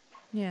today.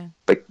 Yeah.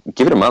 But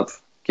give it a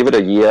month, give it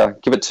a year,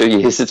 give it 2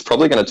 years. It's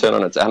probably going to turn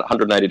on its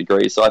 180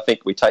 degrees. So I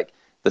think we take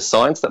the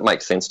science that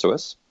makes sense to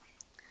us,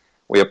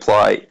 we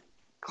apply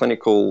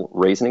clinical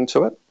reasoning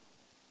to it,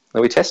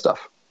 and we test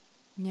stuff.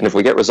 Yeah. And if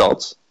we get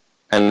results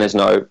and there's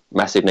no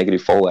massive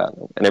negative fallout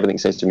and everything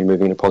seems to be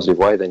moving in a positive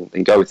way, then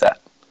go with that.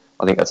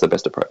 I think that's the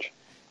best approach.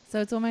 So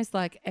it's almost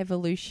like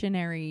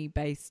evolutionary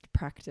based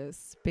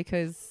practice,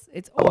 because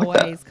it's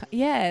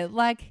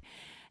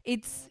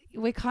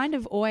we're kind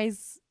of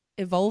always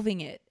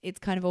evolving it. It's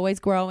kind of always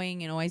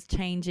growing and always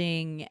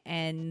changing.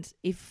 And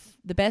if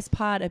the best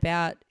part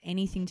about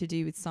anything to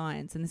do with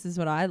science, and this is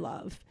what I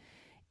love,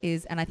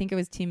 is, and I think it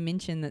was Tim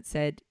Minchin that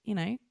said,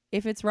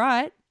 if it's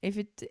right, if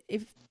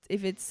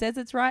it says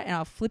it's right, and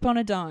I'll flip on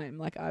a dime,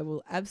 like I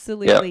will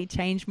absolutely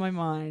change my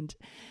mind.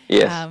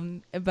 Yes.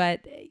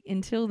 But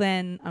until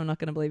then, I'm not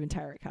going to believe in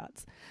tarot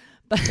cards.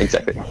 But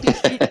exactly.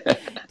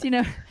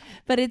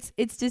 But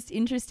it's just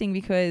interesting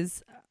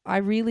because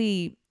I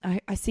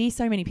see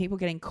so many people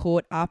getting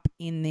caught up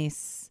in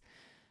this,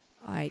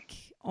 like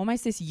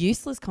almost this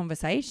useless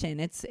conversation.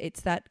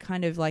 It's that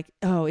kind of like,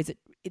 oh,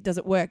 does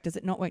it work? Does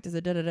it not work? Does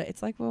it da-da-da?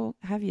 It's like, well,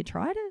 have you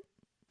tried it?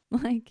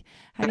 Like,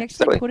 have you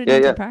actually put it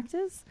into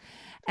practice?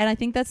 And I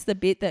think that's the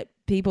bit that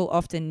people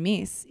often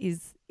miss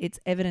is it's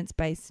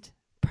evidence-based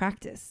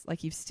practice.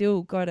 Like you've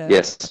still got to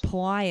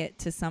apply it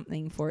to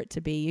something for it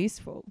to be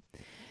useful.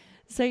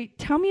 So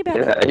tell me about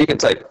and you can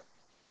take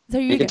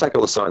you can take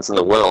all the science in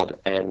the world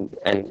and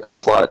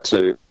apply it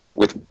to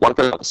with one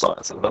person of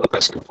science and another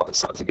person can apply the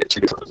science and get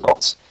two different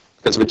results.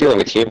 Because we're dealing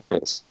with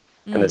humans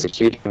and there's a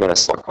huge amount of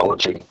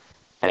psychology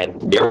and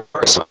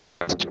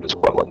neuroscience to it as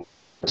well, and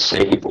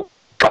perceive or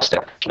trust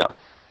our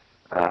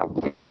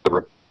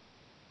the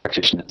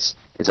practitioners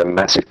is a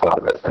massive part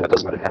of it, and it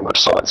doesn't matter how much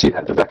science you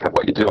have to back up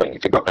what you're doing.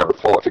 If you've got no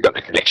rapport, if you've got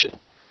no connection,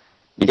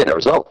 you get no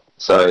result.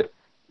 So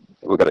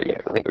we've got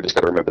to, I think we've just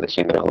got to remember the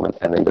human element,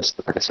 and then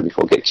just, like I said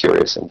before, get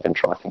curious and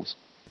try things.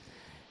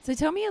 So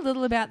tell me a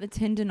little about the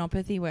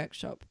tendinopathy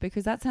workshop,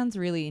 because that sounds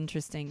really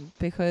interesting,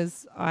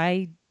 because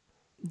I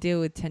deal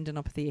with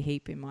tendinopathy a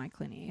heap in my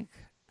clinic,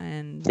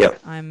 and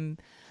I'm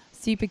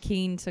super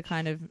keen to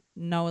kind of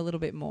know a little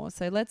bit more.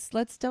 So let's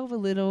delve a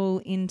little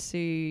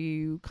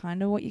into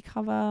kind of what you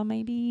cover,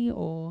 maybe,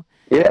 or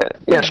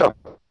sure.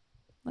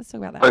 Let's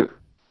talk about that. So,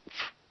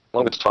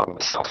 longest time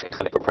myself in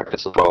clinical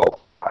practice as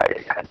well,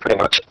 I had pretty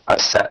much a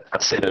set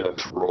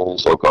of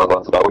rules or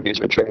guidelines that I would use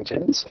for treating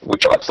tendons,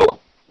 which I thought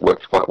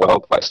worked quite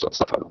well based on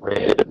stuff I'd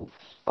read and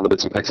other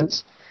bits and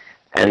pieces.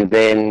 And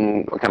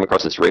then I came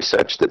across this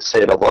research that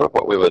said a lot of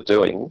what we were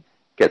doing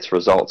gets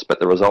results, but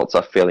the results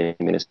are fairly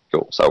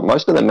minuscule. So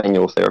most of the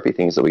manual therapy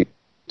things that we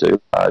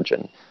do,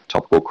 and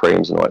topical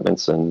creams and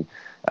ointments and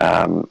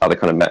other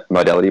kind of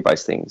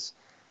modality-based things,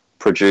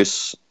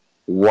 produce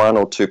 1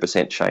 or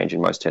 2% change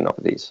in most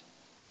tendinopathies.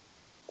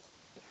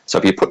 So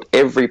if you put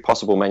every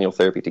possible manual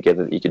therapy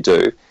together that you could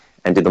do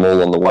and did them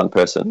all on the one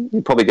person,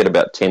 you'd probably get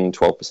about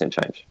 10-12%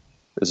 change.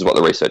 This is what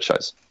the research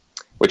shows,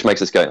 which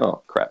makes us go,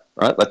 oh, crap,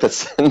 right? Like,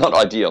 that's not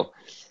ideal.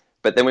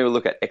 But then we will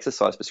look at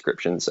exercise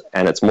prescriptions,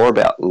 and it's more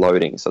about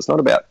loading. So it's not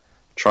about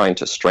trying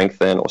to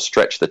strengthen or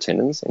stretch the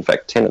tendons. In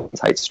fact,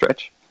 tendons hate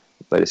stretch,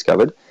 they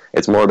discovered.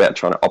 It's more about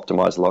trying to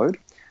optimize load.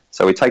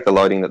 So we take the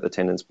loading that the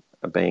tendons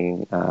are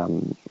being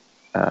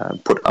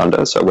put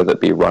under, so whether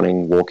it be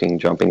running, walking,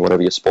 jumping,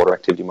 whatever your sport or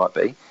activity might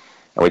be,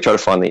 and we try to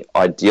find the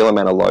ideal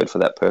amount of load for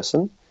that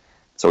person.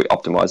 So we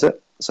optimize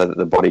it so that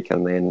the body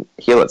can then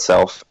heal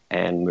itself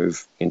and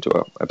move into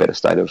a better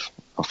state of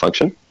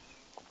function.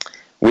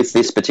 With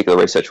this particular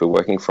research we're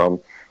working from,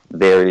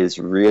 there is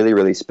really,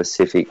 really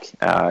specific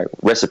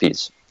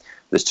recipes.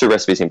 There's 2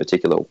 recipes in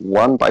particular,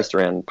 one based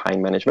around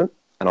pain management,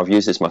 and I've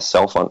used this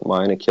myself on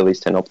my own Achilles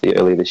tendinopathy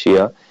earlier this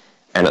year,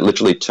 and it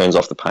literally turns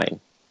off the pain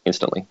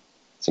instantly.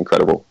 It's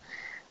incredible.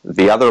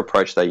 The other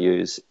approach they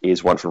use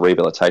is one for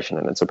rehabilitation,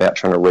 and it's about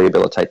trying to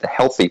rehabilitate the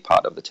healthy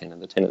part of the tendon.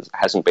 The tendon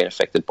hasn't been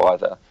affected by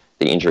the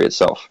injury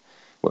itself,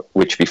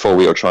 which before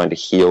we were trying to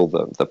heal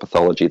the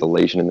pathology, the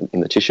lesion in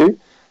the tissue.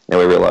 Now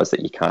we realise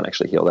that you can't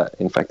actually heal that.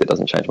 In fact, it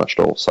doesn't change much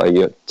at all. So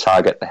you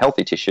target the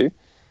healthy tissue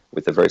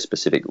with a very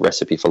specific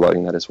recipe for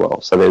loading that as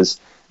well. So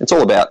it's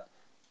all about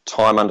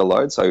time under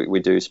load. So we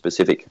do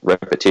specific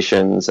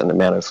repetitions and the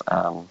amount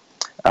of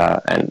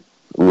and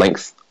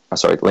length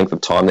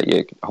of time that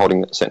you're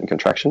holding certain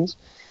contractions.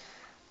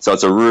 So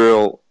it's a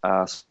real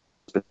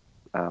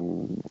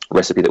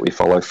recipe that we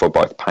follow for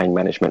both pain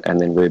management and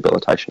then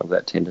rehabilitation of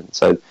that tendon.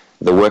 So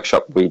the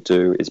workshop we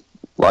do is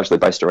largely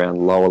based around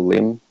lower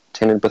limb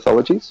tendon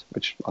pathologies,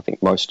 which I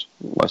think most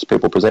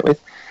people present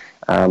with,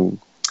 and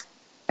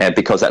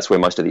because that's where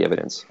most of the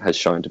evidence has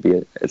shown to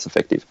be it's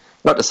effective.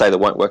 Not to say that it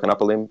won't work on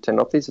upper limb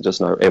tendinopathies, there's just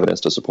no evidence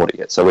to support it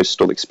yet. So we're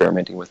still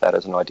experimenting with that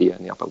as an idea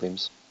in the upper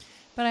limbs.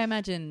 But I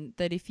imagine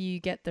that if you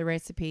get the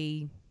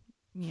recipe,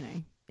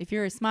 if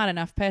you're a smart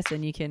enough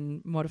person, you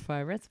can modify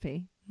a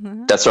recipe.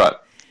 That's right.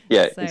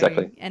 Yeah,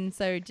 exactly. And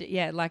so,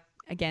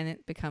 again,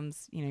 it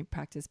becomes,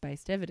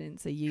 practice-based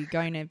evidence. So you're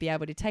going to be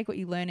able to take what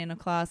you learn in a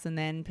class and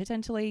then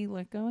potentially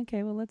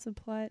let's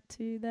apply it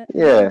to that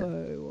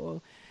elbow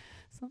or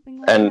something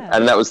like that.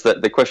 And that was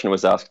the question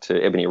was asked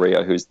to Ebony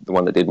Rio, who's the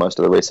one that did most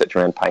of the research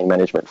around pain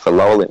management for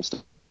lower limb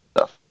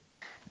stuff.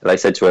 They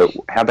said to her,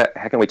 how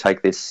can we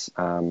take this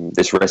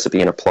recipe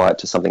and apply it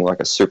to something like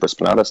a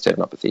supraspinatus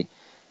tendinopathy?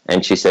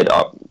 And she said,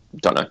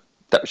 don't know.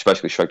 She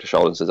basically shrugged her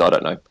shoulders and says, I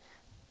don't know.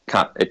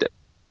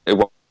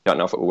 Don't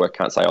know if it will work,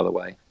 can't say either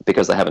way,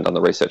 because they haven't done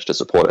the research to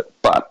support it.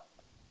 But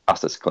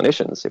us as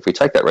clinicians, if we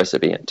take that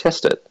recipe and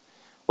test it,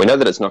 we know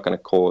that it's not going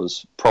to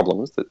cause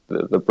problems, that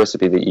the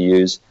recipe that you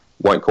use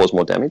won't cause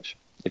more damage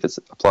if it's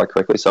applied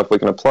correctly. So if we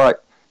can apply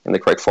it in the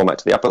correct format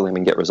to the upper limb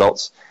and get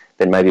results,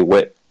 then maybe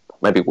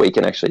we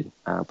can actually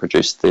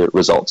produce the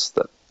results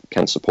that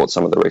can support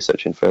some of the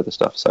research in further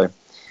stuff. So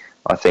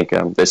I think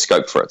there's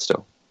scope for it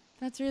still.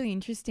 That's really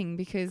interesting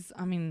because,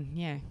 so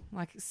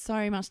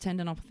much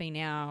tendinopathy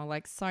now,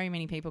 so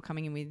many people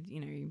coming in with,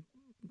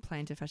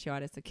 plantar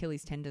fasciitis,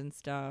 Achilles tendon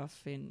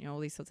stuff and all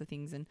these sorts of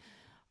things. And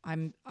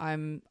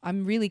I'm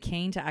really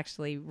keen to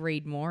actually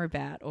read more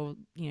about or,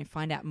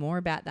 find out more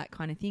about that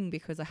kind of thing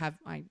because I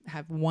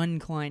have one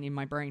client in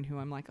my brain who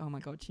I'm like, oh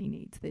my God, she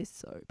needs this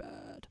so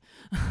bad.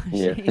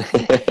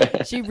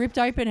 She ripped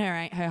open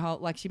her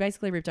whole, she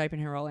basically ripped open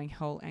her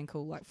whole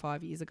ankle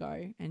 5 years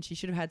ago and she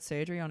should have had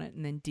surgery on it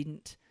and then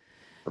didn't.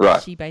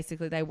 Right.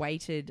 They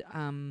waited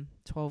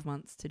 12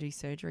 months to do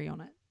surgery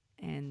on it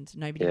and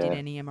nobody did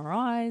any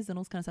MRIs and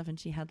all this kind of stuff. And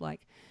she had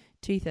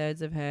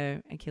 2/3 of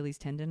her Achilles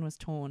tendon was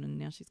torn and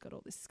now she's got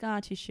all this scar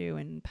tissue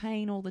and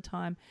pain all the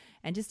time.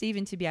 And just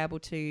even to be able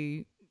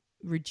to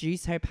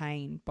reduce her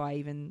pain by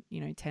even,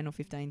 10 or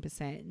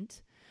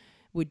 15%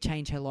 would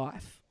change her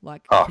life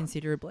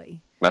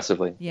considerably.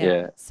 Massively.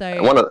 Yeah. So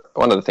and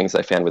one of the things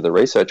they found with the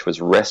research was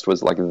rest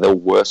was the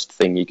worst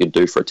thing you could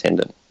do for a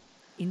tendon.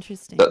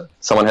 Interesting. But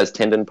someone has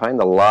tendon pain,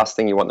 the last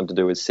thing you want them to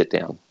do is sit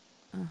down.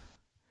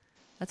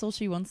 That's all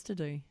she wants to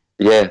do.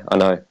 Yeah, I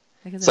know.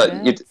 Because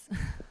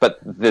but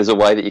there's a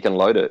way that you can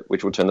load it,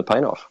 which will turn the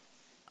pain off.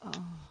 Oh.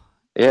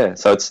 Yeah,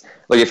 so it's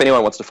if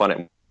anyone wants to find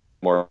out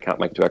more, I can't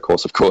make it to our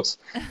course, of course.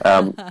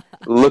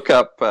 Look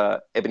up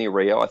Ebony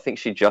Rio. I think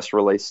she just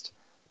released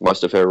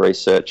most of her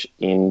research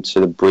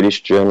into the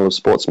British Journal of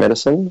Sports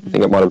Medicine. I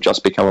think it might have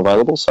just become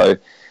available, so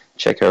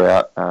check her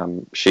out.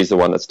 She's the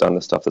one that's done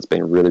the stuff that's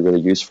been really,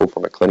 really useful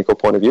from a clinical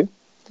point of view.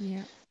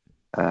 Yeah.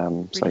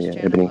 British Journal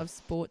Ebony of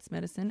Sports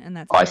Medicine, and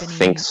that's I Ebony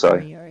think so.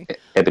 Rio.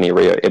 Ebony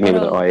Rio, Ebony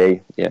with an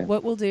IE. Yeah.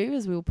 What we'll do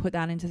is we'll put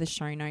that into the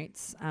show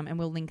notes, and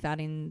we'll link that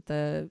in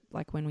the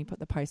when we put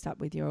the post up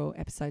with your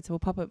episode. So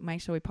we'll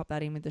make sure we pop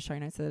that in with the show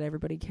notes so that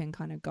everybody can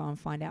kind of go and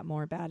find out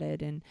more about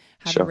it and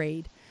have a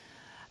read.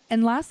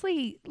 And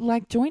lastly,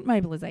 joint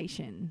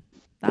mobilization.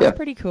 That's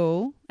pretty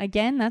cool.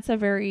 Again, that's a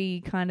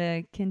very kind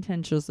of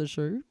contentious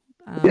issue.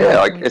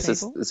 I guess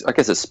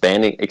it's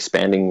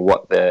expanding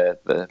what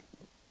the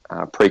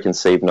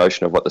preconceived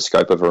notion of what the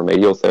scope of a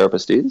remedial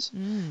therapist is.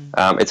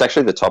 It's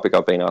actually the topic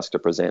I've been asked to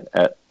present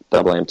at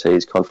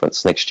AAMT's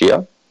conference next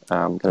year.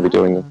 going to be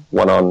doing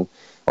one on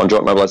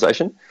joint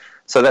mobilisation.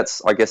 So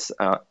that's, I guess,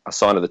 a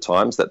sign of the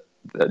times that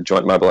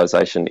joint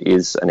mobilisation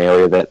is an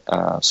area that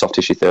soft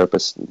tissue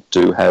therapists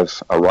do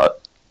have a right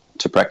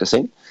to practice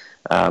in.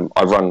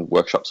 I've run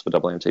workshops for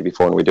WMT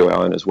before, and we do our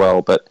own as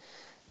well. But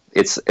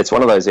it's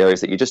one of those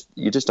areas that you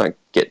just don't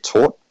get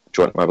taught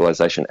joint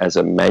mobilisation as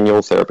a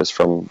manual therapist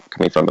coming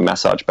from a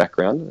massage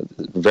background.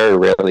 Very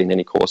rarely in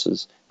any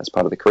courses as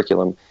part of the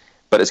curriculum.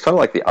 But it's kind of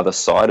like the other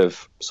side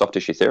of soft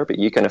tissue therapy.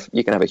 You can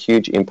have a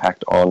huge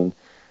impact on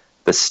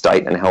the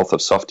state and health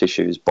of soft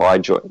tissues by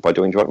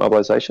doing joint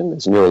mobilisation.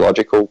 There's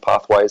neurological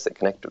pathways that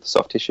connect with the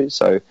soft tissues.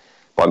 So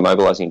by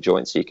mobilising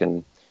joints, you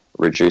can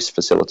reduce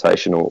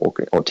facilitation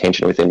or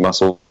tension within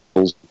muscles.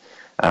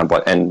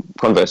 And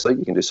conversely,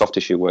 you can do soft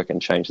tissue work and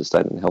change the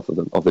state and health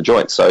of the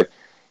joint. So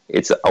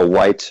it's a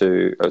way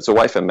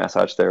for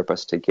massage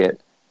therapists to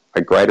get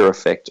a greater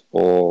effect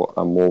or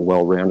a more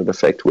well-rounded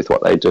effect with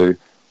what they do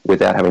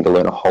without having to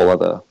learn a whole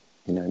other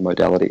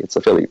modality. It's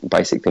a fairly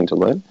basic thing to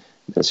learn.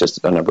 It's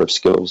just a number of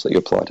skills that you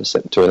apply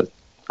to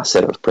a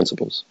set of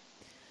principles.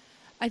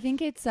 I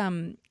think it's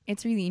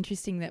really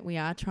interesting that we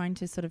are trying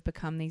to sort of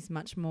become these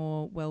much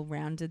more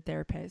well-rounded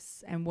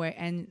therapists,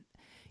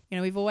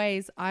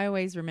 I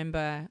always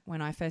remember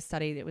when I first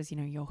studied, it was,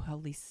 you're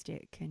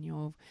holistic and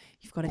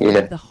you've got to think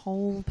of the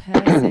whole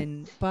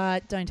person,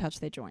 but don't touch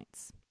their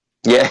joints.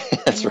 Yeah,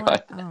 that's right.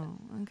 Like, oh,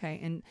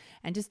 okay.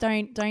 And just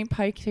don't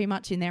poke too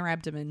much in their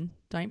abdomen.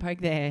 Don't poke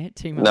there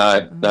too much.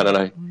 No.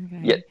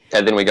 Okay. Yeah,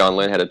 and then we go and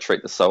learn how to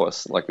treat the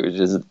psoas, which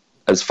is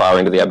as far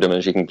into the abdomen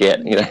as you can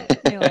get.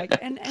 You're like,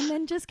 and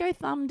then just go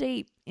thumb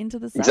deep into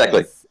the psoas.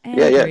 Exactly.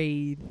 And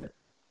breathe.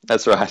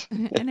 That's right.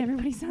 And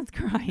everybody starts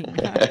crying.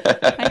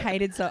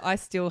 I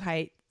still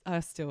hate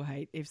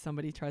if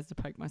somebody tries to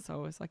poke my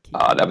psoas.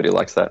 Nobody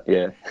likes that.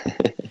 Yeah.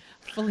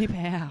 Flip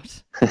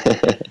out.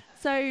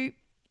 So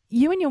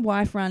you and your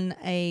wife run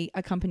a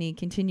company,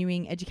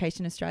 Continuing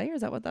Education Australia.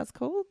 Is that what that's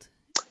called?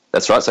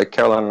 That's right. So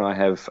Caroline and I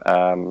have,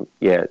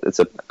 it's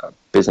a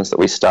business that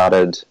we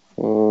started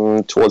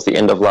towards the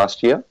end of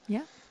last year.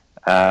 Yeah.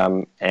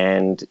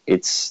 And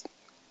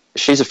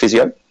she's a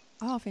physio.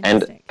 Oh,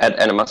 fantastic. And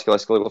a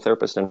musculoskeletal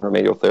therapist and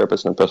remedial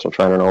therapist and personal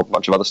trainer and a whole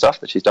bunch of other stuff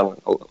that she's done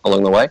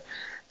along the way.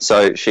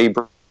 So she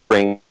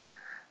brings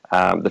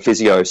the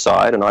physio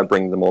side and I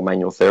bring the more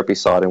manual therapy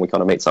side, and we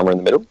kind of meet somewhere in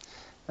the middle.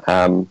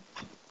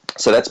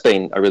 So that's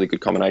been a really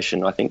good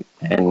combination, I think.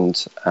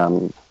 And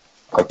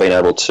I've been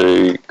able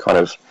to kind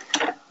of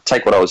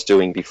take what I was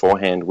doing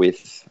beforehand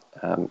with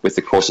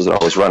the courses that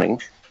I was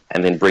running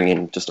and then bring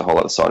in just a whole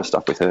other side of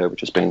stuff with her, which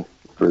has been a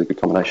really good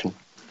combination.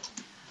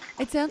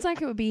 It sounds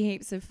like it would be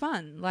heaps of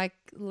fun, like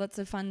lots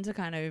of fun to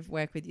kind of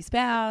work with your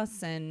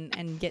spouse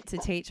and get to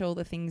teach all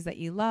the things that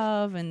you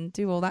love and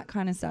do all that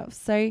kind of stuff.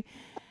 So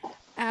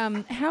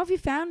how have you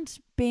found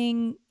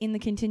being in the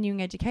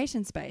continuing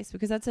education space?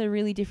 Because that's a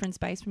really different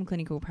space from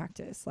clinical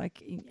practice.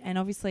 And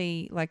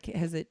obviously,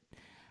 is it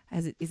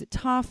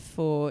tough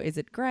or is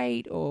it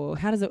great, or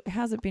how's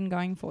it been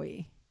going for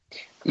you?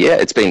 Yeah,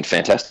 it's been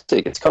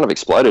fantastic. It's kind of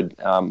exploded.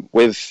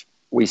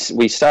 We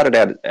started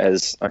out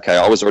as,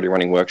 I was already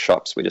running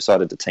workshops. We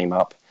decided to team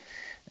up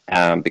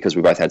because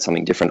we both had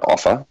something different to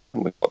offer.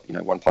 And we've got,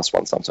 1 +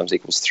 1 sometimes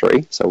equals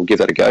 3. So we'll give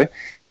that a go.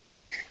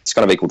 It's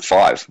kind of equaled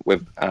 5.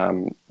 We've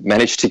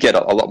managed to get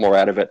a lot more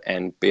out of it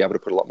and be able to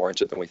put a lot more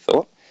into it than we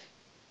thought.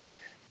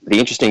 The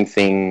interesting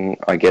thing,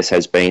 I guess,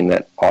 has been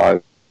that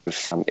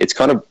it's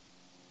kind of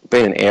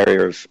been an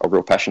area of a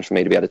real passion for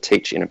me to be able to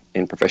teach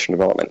in professional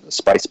development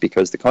space,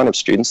 because the kind of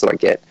students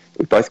that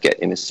we both get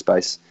in this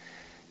space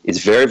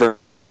is very, very,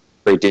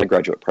 very different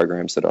graduate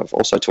programs that I've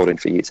also taught in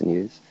for years and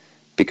years,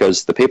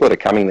 because the people that are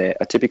coming there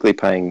are typically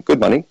paying good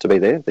money to be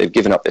there. They've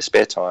given up their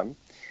spare time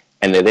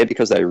and they're there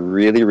because they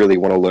really, really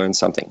want to learn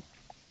something.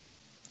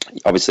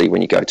 Obviously,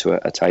 when you go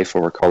to a TAFE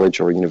or a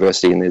college or a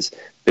university, and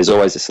there's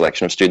always a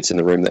selection of students in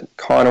the room that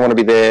kind of want to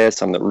be there,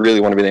 some that really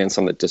want to be there, and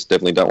some that just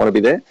definitely don't want to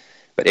be there.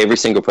 But every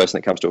single person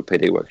that comes to a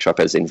PD workshop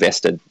has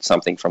invested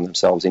something from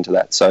themselves into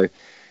that. So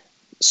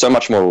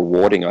much more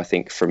rewarding, I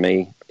think, for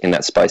me in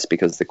that space,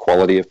 because the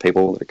quality of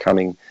people that are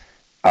coming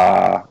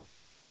are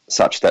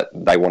such that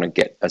they want to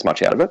get as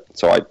much out of it.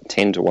 So I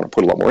tend to want to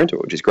put a lot more into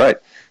it, which is great.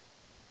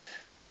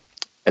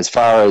 As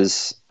far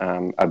as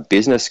a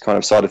business kind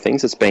of side of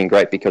things, it's been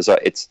great because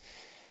it's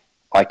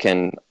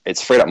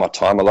freed up my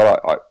time a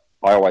lot.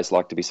 I always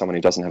like to be someone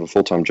who doesn't have a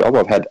full-time job.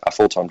 I've had a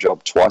full-time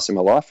job twice in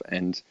my life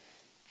and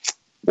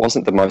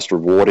wasn't the most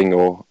rewarding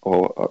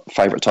or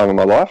favourite time of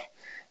my life.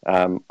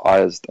 I think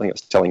I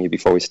was telling you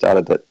before we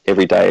started that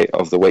every day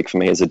of the week for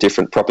me is a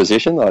different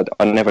proposition.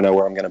 I never know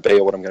where I'm going to be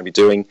or what I'm going to be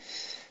doing,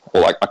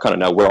 or I kind of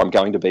know where I'm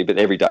going to be, but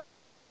every day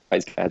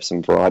I have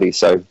some variety.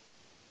 So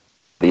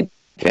the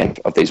event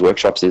of these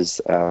workshops is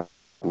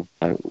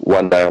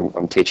one day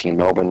I'm teaching in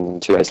Melbourne,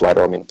 2 days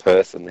later I'm in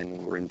Perth, and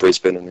then we're in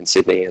Brisbane and then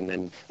Sydney, and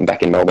then I'm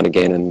back in Melbourne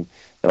again, and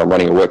I'm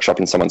running a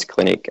workshop in someone's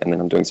clinic, and then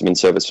I'm doing some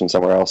in-service from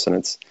somewhere else,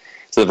 and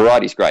so the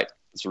variety's great.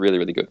 It's really,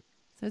 really good.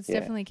 So it's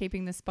definitely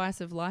keeping the spice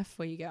of life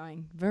for you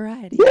going.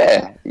 Variety.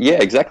 Yeah,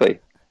 exactly.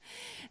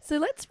 So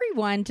let's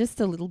rewind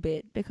just a little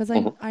bit, because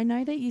I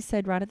know that you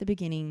said right at the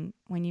beginning,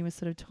 when you were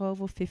sort of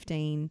 12 or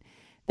 15,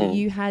 that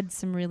you had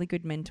some really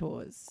good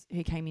mentors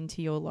who came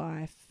into your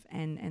life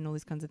and all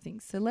these kinds of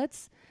things. So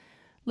let's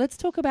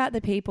talk about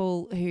the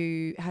people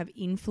who have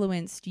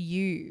influenced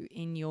you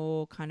in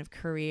your kind of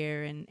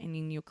career and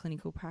in your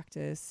clinical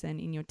practice and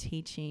in your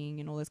teaching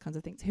and all those kinds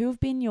of things. Who have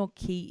been your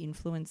key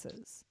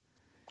influences?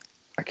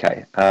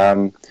 Okay.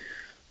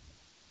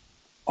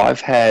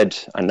 I've had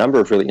a number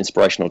of really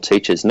inspirational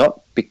teachers,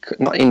 not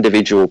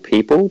individual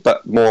people,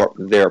 but more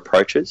their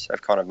approaches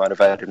have kind of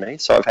motivated me.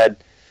 So I've had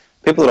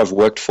people that I've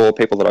worked for,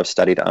 people that I've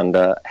studied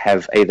under,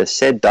 have either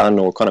said, done,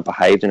 or kind of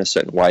behaved in a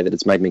certain way that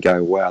it's made me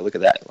go, wow, look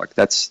at that. Like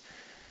that's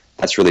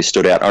really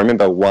stood out. I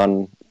remember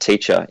one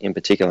teacher in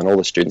particular, and all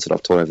the students that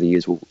I've taught over the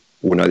years will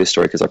know this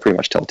story because I pretty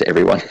much tell it to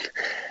everyone.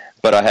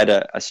 But I had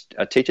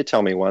a teacher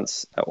tell me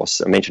once, or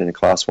mentioned in a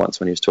class once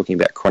when he was talking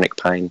about chronic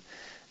pain,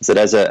 is that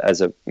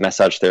as a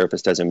massage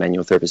therapist, as a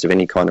manual therapist of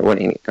any kind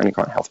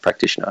of health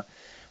practitioner,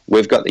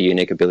 we've got the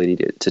unique ability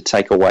to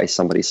take away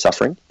somebody's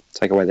suffering,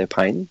 take away their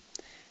pain,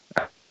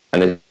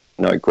 and there's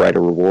no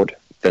greater reward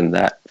than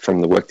that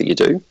from the work that you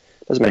do.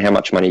 Doesn't matter how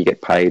much money you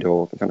get paid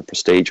or the kind of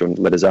prestige or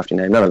letters after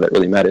your name, none of that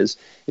really matters.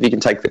 If you can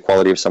take the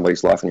quality of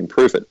somebody's life and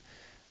improve it,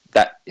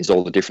 that is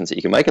all the difference that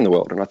you can make in the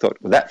world. And I thought,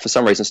 well, that for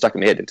some reason stuck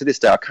in my head. And to this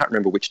day, I can't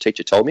remember which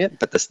teacher told me it,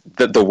 but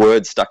the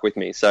words stuck with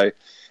me. So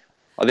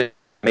I think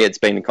for me, it's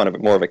been kind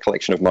of more of a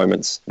collection of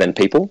moments than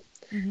people.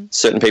 Mm-hmm.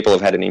 Certain people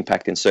have had an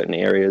impact in certain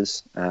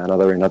areas and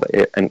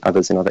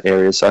others in other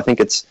areas. So I think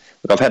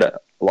I've had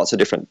lots of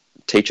different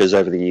teachers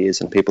over the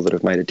years and people that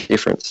have made a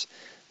difference,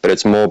 but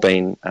it's more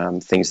been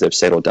things they've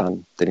said or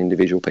done than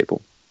individual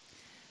people.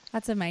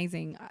 That's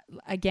amazing.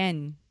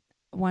 Again,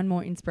 one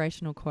more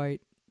inspirational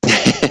quote.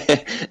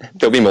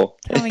 There'll be more.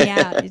 Coming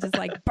out. You're just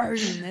like,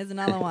 boom, there's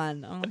another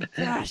one. Oh my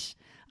gosh.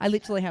 I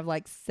literally have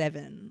like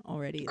 7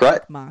 already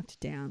marked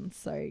down.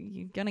 So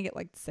you're going to get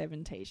like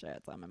 7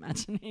 T-shirts, I'm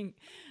imagining.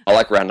 I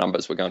like round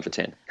numbers. We're going for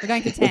 10. We're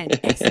going for 10.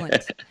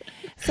 Excellent.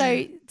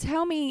 So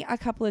tell me a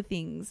couple of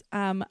things.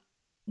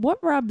 What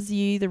rubs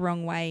you the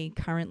wrong way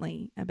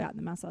currently about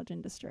the massage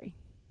industry?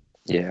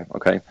 Yeah,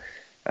 okay.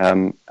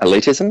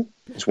 Elitism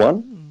is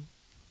one.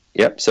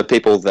 Yep, so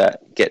people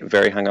that get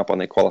very hung up on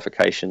their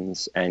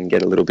qualifications and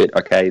get a little bit,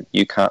 okay,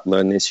 you can't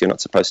learn this, you're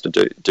not supposed to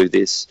do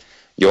this,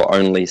 you're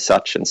only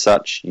such and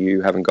such,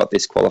 you haven't got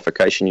this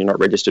qualification, you're not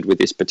registered with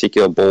this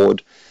particular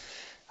board.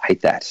 I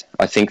hate that.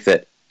 I think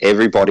that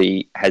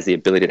everybody has the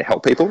ability to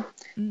help people,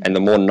 and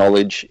the more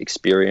knowledge,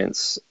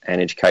 experience,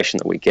 and education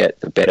that we get,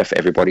 the better for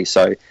everybody.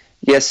 So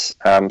yes,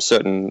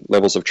 certain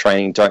levels of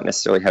training don't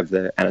necessarily have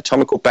the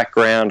anatomical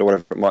background or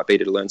whatever it might be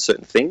to learn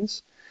certain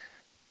things.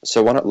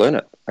 So why not learn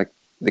it? Like,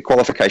 the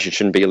qualification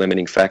shouldn't be a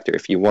limiting factor.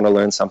 If you want to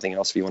learn something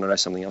else, if you want to know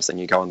something else, then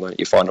you go and learn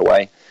it. You find a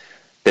way.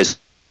 There's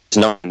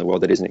nothing in the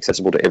world that isn't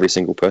accessible to every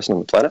single person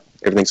on the planet.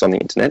 Everything's on the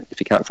internet. If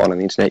you can't find it on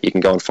the internet, you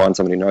can go and find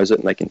somebody who knows it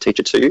and they can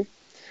teach it to you.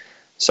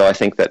 So I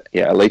think that,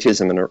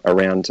 elitism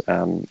around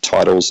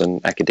titles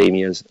and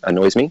academia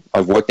annoys me.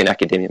 I've worked in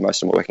academia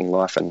most of my working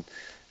life and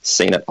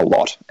seen it a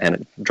lot, and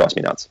it drives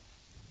me nuts.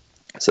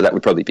 So that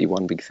would probably be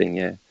one big thing,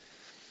 yeah.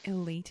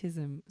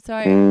 Elitism.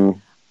 So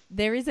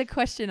there is a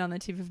question on the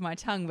tip of my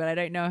tongue, but I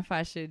don't know if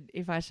I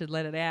should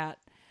let it out.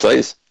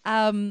 Please.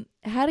 How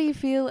do you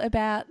feel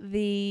about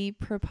the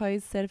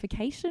proposed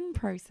certification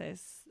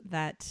process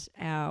that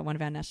one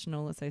of our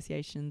national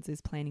associations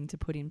is planning to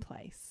put in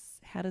place?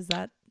 How does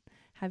that?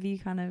 Have you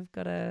kind of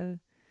got a?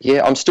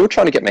 Yeah, I'm still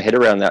trying to get my head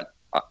around that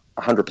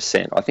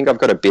 100%. I think I've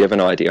got a bit of an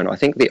idea, and I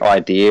think the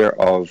idea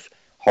of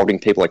holding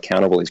people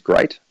accountable is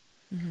great.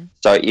 Mm-hmm.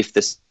 So if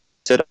this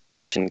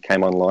certification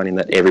came online in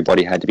that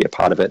everybody had to be a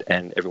part of it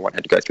and everyone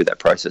had to go through that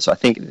process, I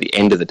think at the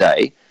end of the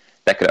day,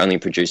 that could only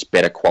produce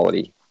better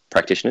quality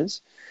practitioners,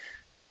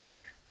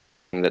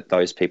 and that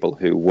those people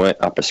who weren't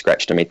up to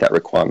scratch to meet that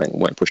requirement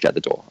weren't pushed out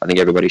the door. I think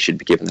everybody should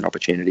be given that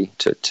opportunity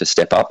to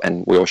step up,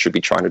 and we all should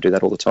be trying to do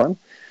that all the time.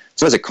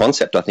 So as a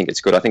concept, I think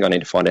it's good. I think I need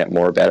to find out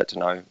more about it to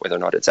know whether or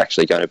not it's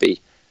actually going to be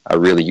a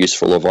really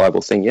useful or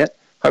viable thing yet.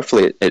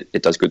 Hopefully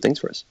it does good things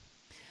for us.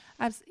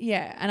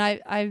 Yeah,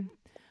 and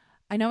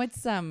I know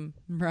it's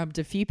rubbed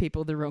a few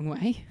people the wrong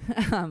way.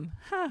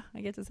 I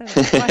get to say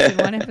that twice in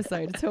one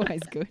episode. It's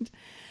always good.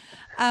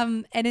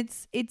 And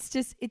it's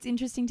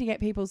interesting to get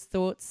people's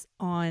thoughts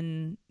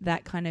on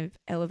that kind of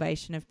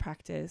elevation of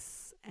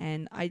practice.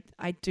 And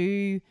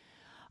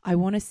I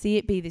want to see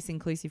it be this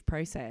inclusive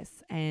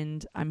process,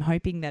 and I'm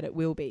hoping that it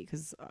will be,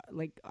 because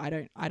I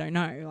don't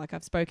know. Like,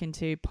 I've spoken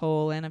to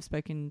Paul and I've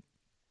spoken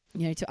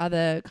to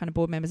other kind of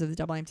board members of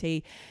the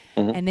WMT,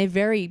 and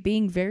they're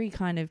being very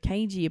kind of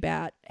cagey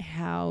about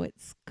how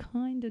it's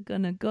kind of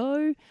going to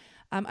go.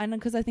 And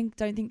because don't think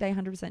they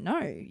 100%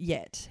 know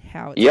yet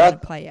how it's going to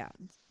play out.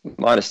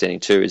 My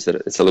understanding too is that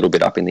it's a little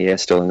bit up in the air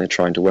still, and they're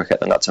trying to work out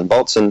the nuts and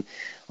bolts. And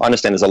I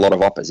understand there's a lot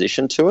of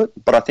opposition to it,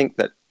 but I think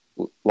that,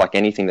 like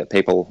anything that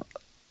people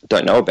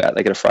don't know about,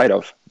 they get afraid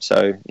of.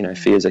 So,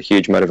 fear is a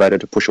huge motivator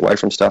to push away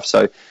from stuff.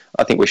 So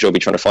I think we should all be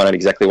trying to find out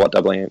exactly what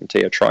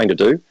WMT are trying to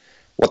do,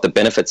 what the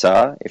benefits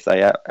are, if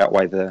they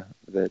outweigh the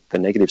the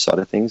negative side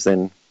of things,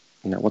 then,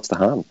 what's the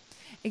harm?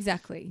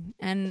 Exactly.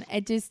 And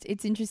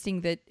it's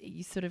interesting that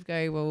you sort of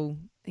go, well,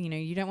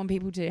 you don't want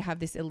people to have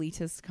this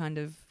elitist kind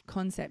of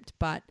concept,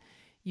 but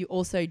we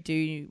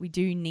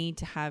do need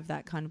to have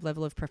that kind of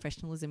level of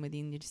professionalism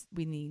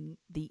within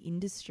the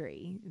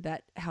industry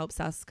that helps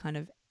us kind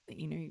of,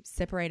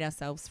 separate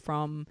ourselves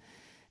from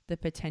the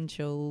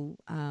potential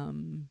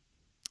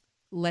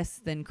less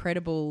than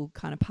credible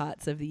kind of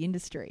parts of the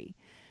industry.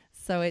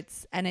 So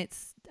it's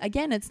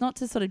not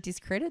to sort of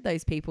discredit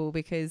those people,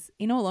 because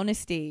in all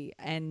honesty,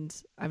 and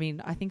I mean,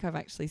 I think I've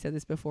actually said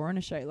this before on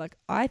a show, like,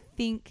 I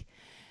think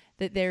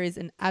that there is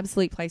an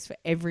absolute place for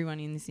everyone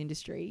in this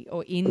industry,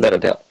 or without a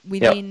doubt.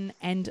 Within,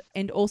 and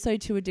also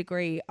to a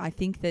degree, I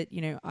think that,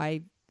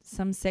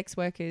 some sex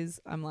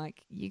workers, I'm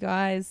like, you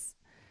guys,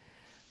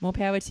 more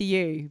power to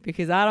you,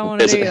 because I don't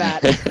want to do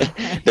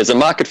that. There's a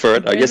market for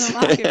it, I guess. There's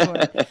a market for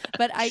it.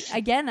 But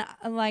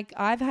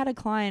I've had a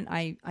client,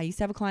 I used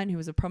to have a client who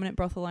was a prominent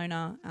brothel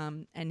owner,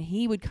 and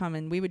he would come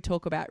and we would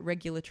talk about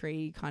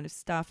regulatory kind of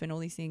stuff and all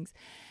these things.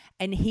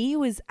 And he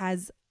was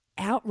as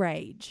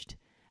outraged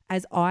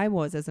as I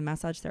was as a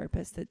massage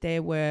therapist that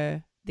there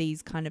were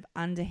these kind of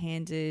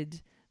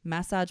underhanded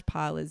massage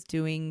parlors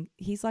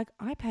he's like,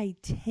 I pay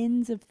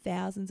tens of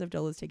thousands of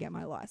dollars to get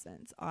my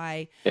license.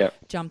 I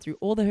jump through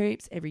all the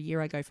hoops. Every year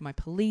I go for my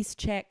police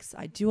checks.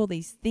 I do all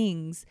these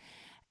things.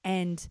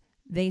 And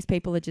these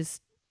people are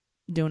just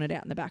doing it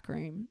out in the back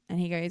room.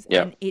 And he goes,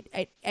 and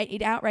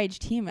it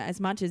outraged him as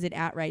much as it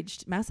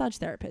outraged massage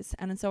therapists.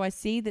 And so I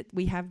see that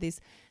we have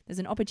there's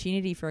an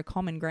opportunity for a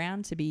common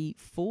ground to be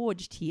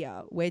forged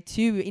here, where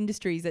two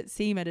industries that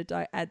seem at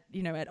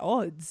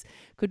odds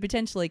could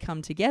potentially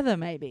come together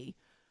maybe.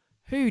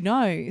 Who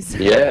knows?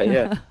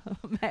 Yeah.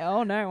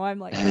 Oh no, I'm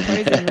like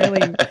proposing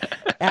really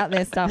out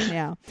there stuff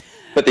now.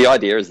 But the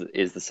idea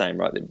is the same,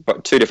 right?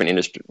 But two different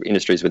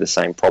industries with the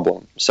same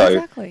problem. So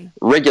exactly.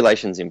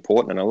 Regulation's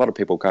important, and a lot of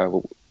people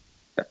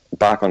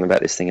bark on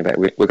about this thing about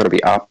we've got to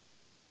be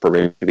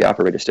APRA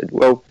registered.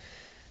 Well,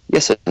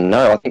 yes and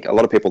no. I think a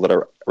lot of people that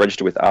are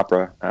registered with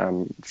APRA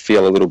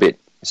feel a little bit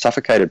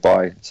suffocated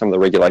by some of the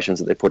regulations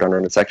that they put under,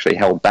 and it's actually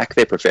held back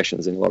their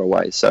professions in a lot of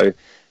ways. So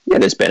yeah,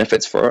 there's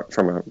benefits for it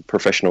from a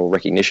professional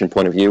recognition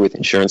point of view with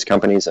insurance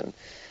companies and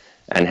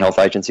health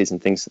agencies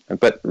and things.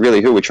 But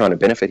really, who we're trying to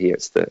benefit here,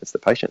 it's the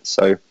patients.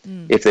 So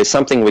if there's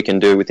something we can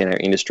do within our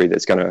industry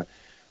that's going to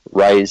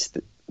raise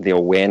the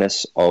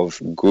awareness of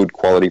good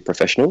quality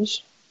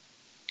professionals,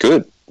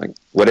 good, like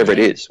whatever it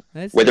is,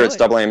 whether it's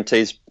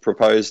AAMT's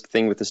proposed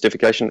thing with the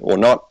certification or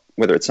not,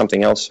 whether it's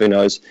something else, who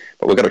knows?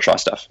 But we've got to try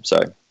stuff. So,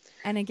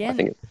 and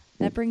again,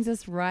 that brings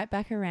us right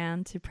back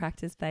around to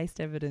practice-based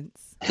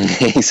evidence.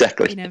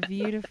 Exactly. In a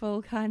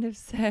beautiful kind of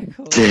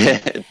circle.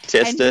 Test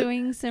it,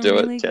 doing some do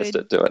really it, test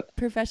good it, do it.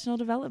 Professional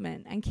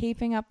development and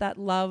keeping up that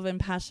love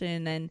and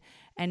passion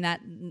and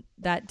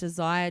that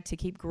desire to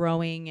keep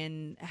growing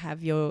and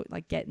have your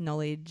get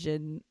knowledge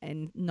and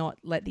not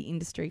let the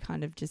industry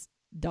kind of just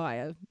die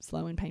a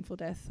slow and painful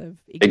death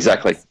of ignorance.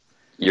 Exactly.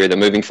 You're either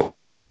moving forward,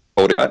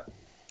 right?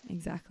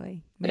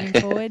 Exactly.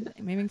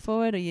 Moving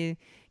forward, or you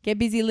get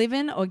busy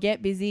living or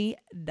get busy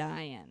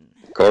dying.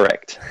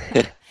 Correct.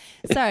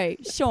 So,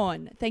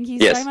 Shaun, thank you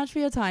so much for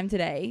your time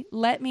today.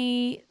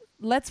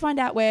 Let's find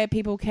out where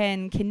people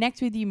can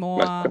connect with you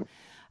more.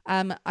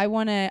 I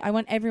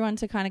want everyone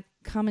to kind of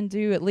come and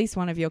do at least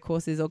one of your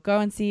courses, or go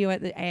and see you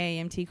at the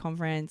AAMT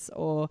conference,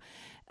 or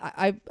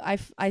I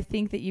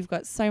think that you've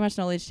got so much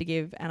knowledge to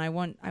give, and I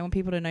want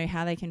people to know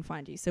how they can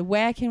find you. So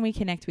where can we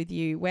connect with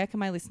you? Where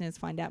can my listeners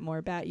find out more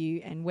about you?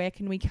 And where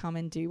can we come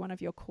and do one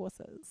of your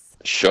courses?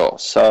 Sure.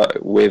 So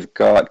we've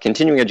got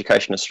Continuing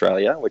Education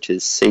Australia, which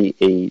is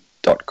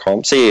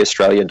ceaustralia.com.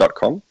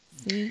 ceaustralia.com.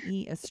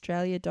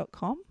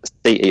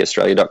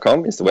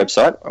 ceaustralia.com is the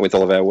website with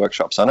all of our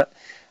workshops on it.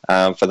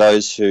 For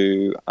those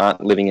who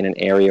aren't living in an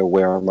area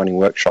where I'm running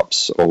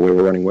workshops, or where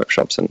we're running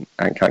workshops and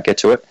can't get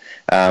to it,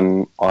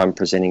 I'm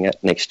presenting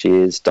at next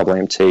year's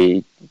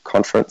AAMT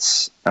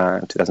conference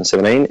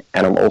 2017,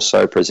 and I'm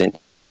also presenting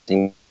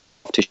to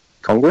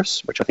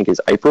Congress, which I think is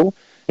April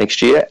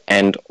next year,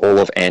 and all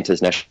of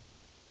ANTA's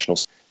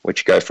nationals,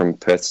 which go from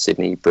Perth,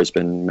 Sydney,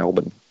 Brisbane,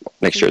 Melbourne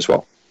next year as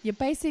well. You're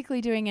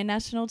basically doing a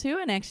national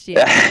tour next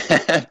year.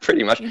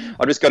 Pretty much.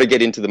 I've just got to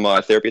get into the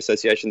Myotherapy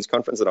Association's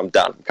conference and I'm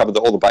done. Covered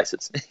all the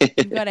bases.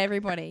 You've got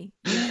everybody.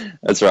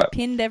 That's right.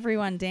 Pinned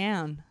everyone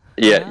down.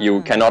 Yeah,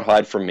 you cannot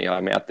hide from me.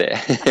 I'm out there.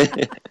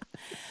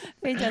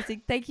 Fantastic.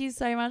 Thank you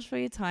so much for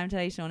your time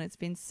today, Shaun. It's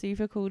been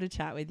super cool to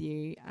chat with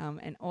you,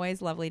 and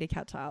always lovely to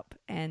catch up.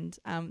 And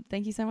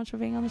thank you so much for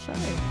being on the show.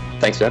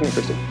 Thanks for having me,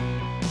 Kristen.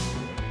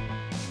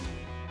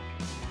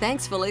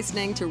 Thanks for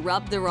listening to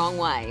Rub the Wrong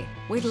Way.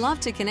 We'd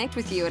love to connect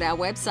with you at our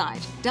website,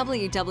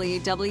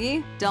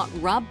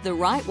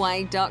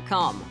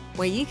 www.rubtherightway.com,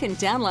 where you can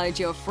download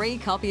your free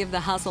copy of The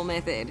Hustle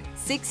Method,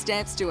 6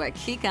 Steps to a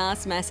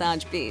Kick-Ass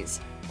Massage Biz,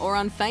 or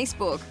on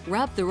Facebook,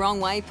 Rub the Wrong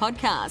Way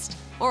Podcast,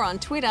 or on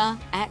Twitter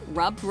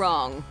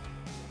 @RubWrong.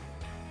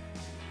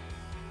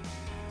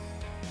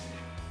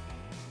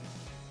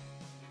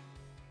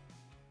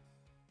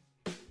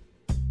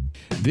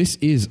 This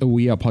is a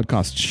We Are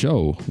Podcast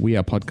show. We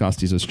Are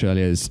Podcast is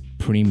Australia's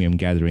premium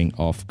gathering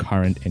of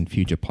current and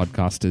future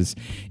podcasters.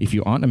 If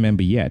you aren't a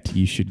member yet,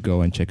 you should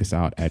go and check us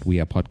out at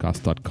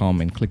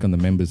wearepodcast.com and click on the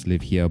Members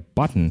Live Here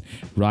button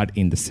right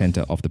in the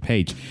center of the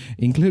page.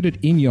 Included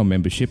in your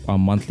membership are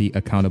monthly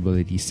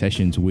accountability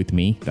sessions with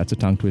me, that's a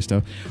tongue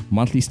twister,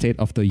 monthly State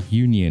of the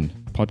Union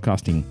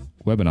podcasting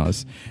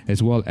webinars,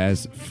 as well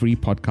as free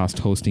podcast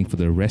hosting for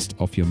the rest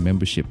of your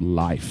membership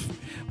life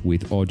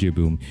with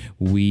Audioboom.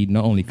 We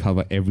not only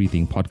cover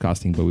everything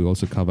podcasting, but we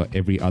also cover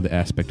every other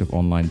aspect of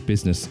online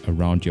business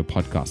around your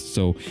podcast.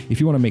 So if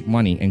you want to make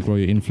money and grow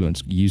your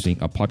influence using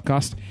a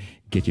podcast,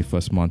 get your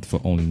first month for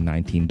only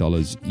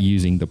 $19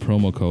 using the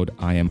promo code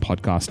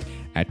IAMPodcast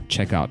at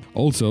checkout.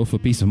 Also, for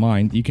peace of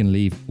mind, you can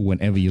leave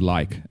whenever you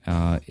like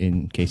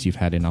in case you've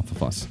had enough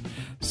of us.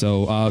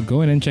 So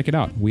go in and check it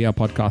out.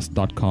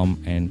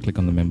 wearepodcast.com and click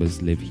on the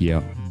Members Live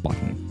Here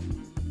button.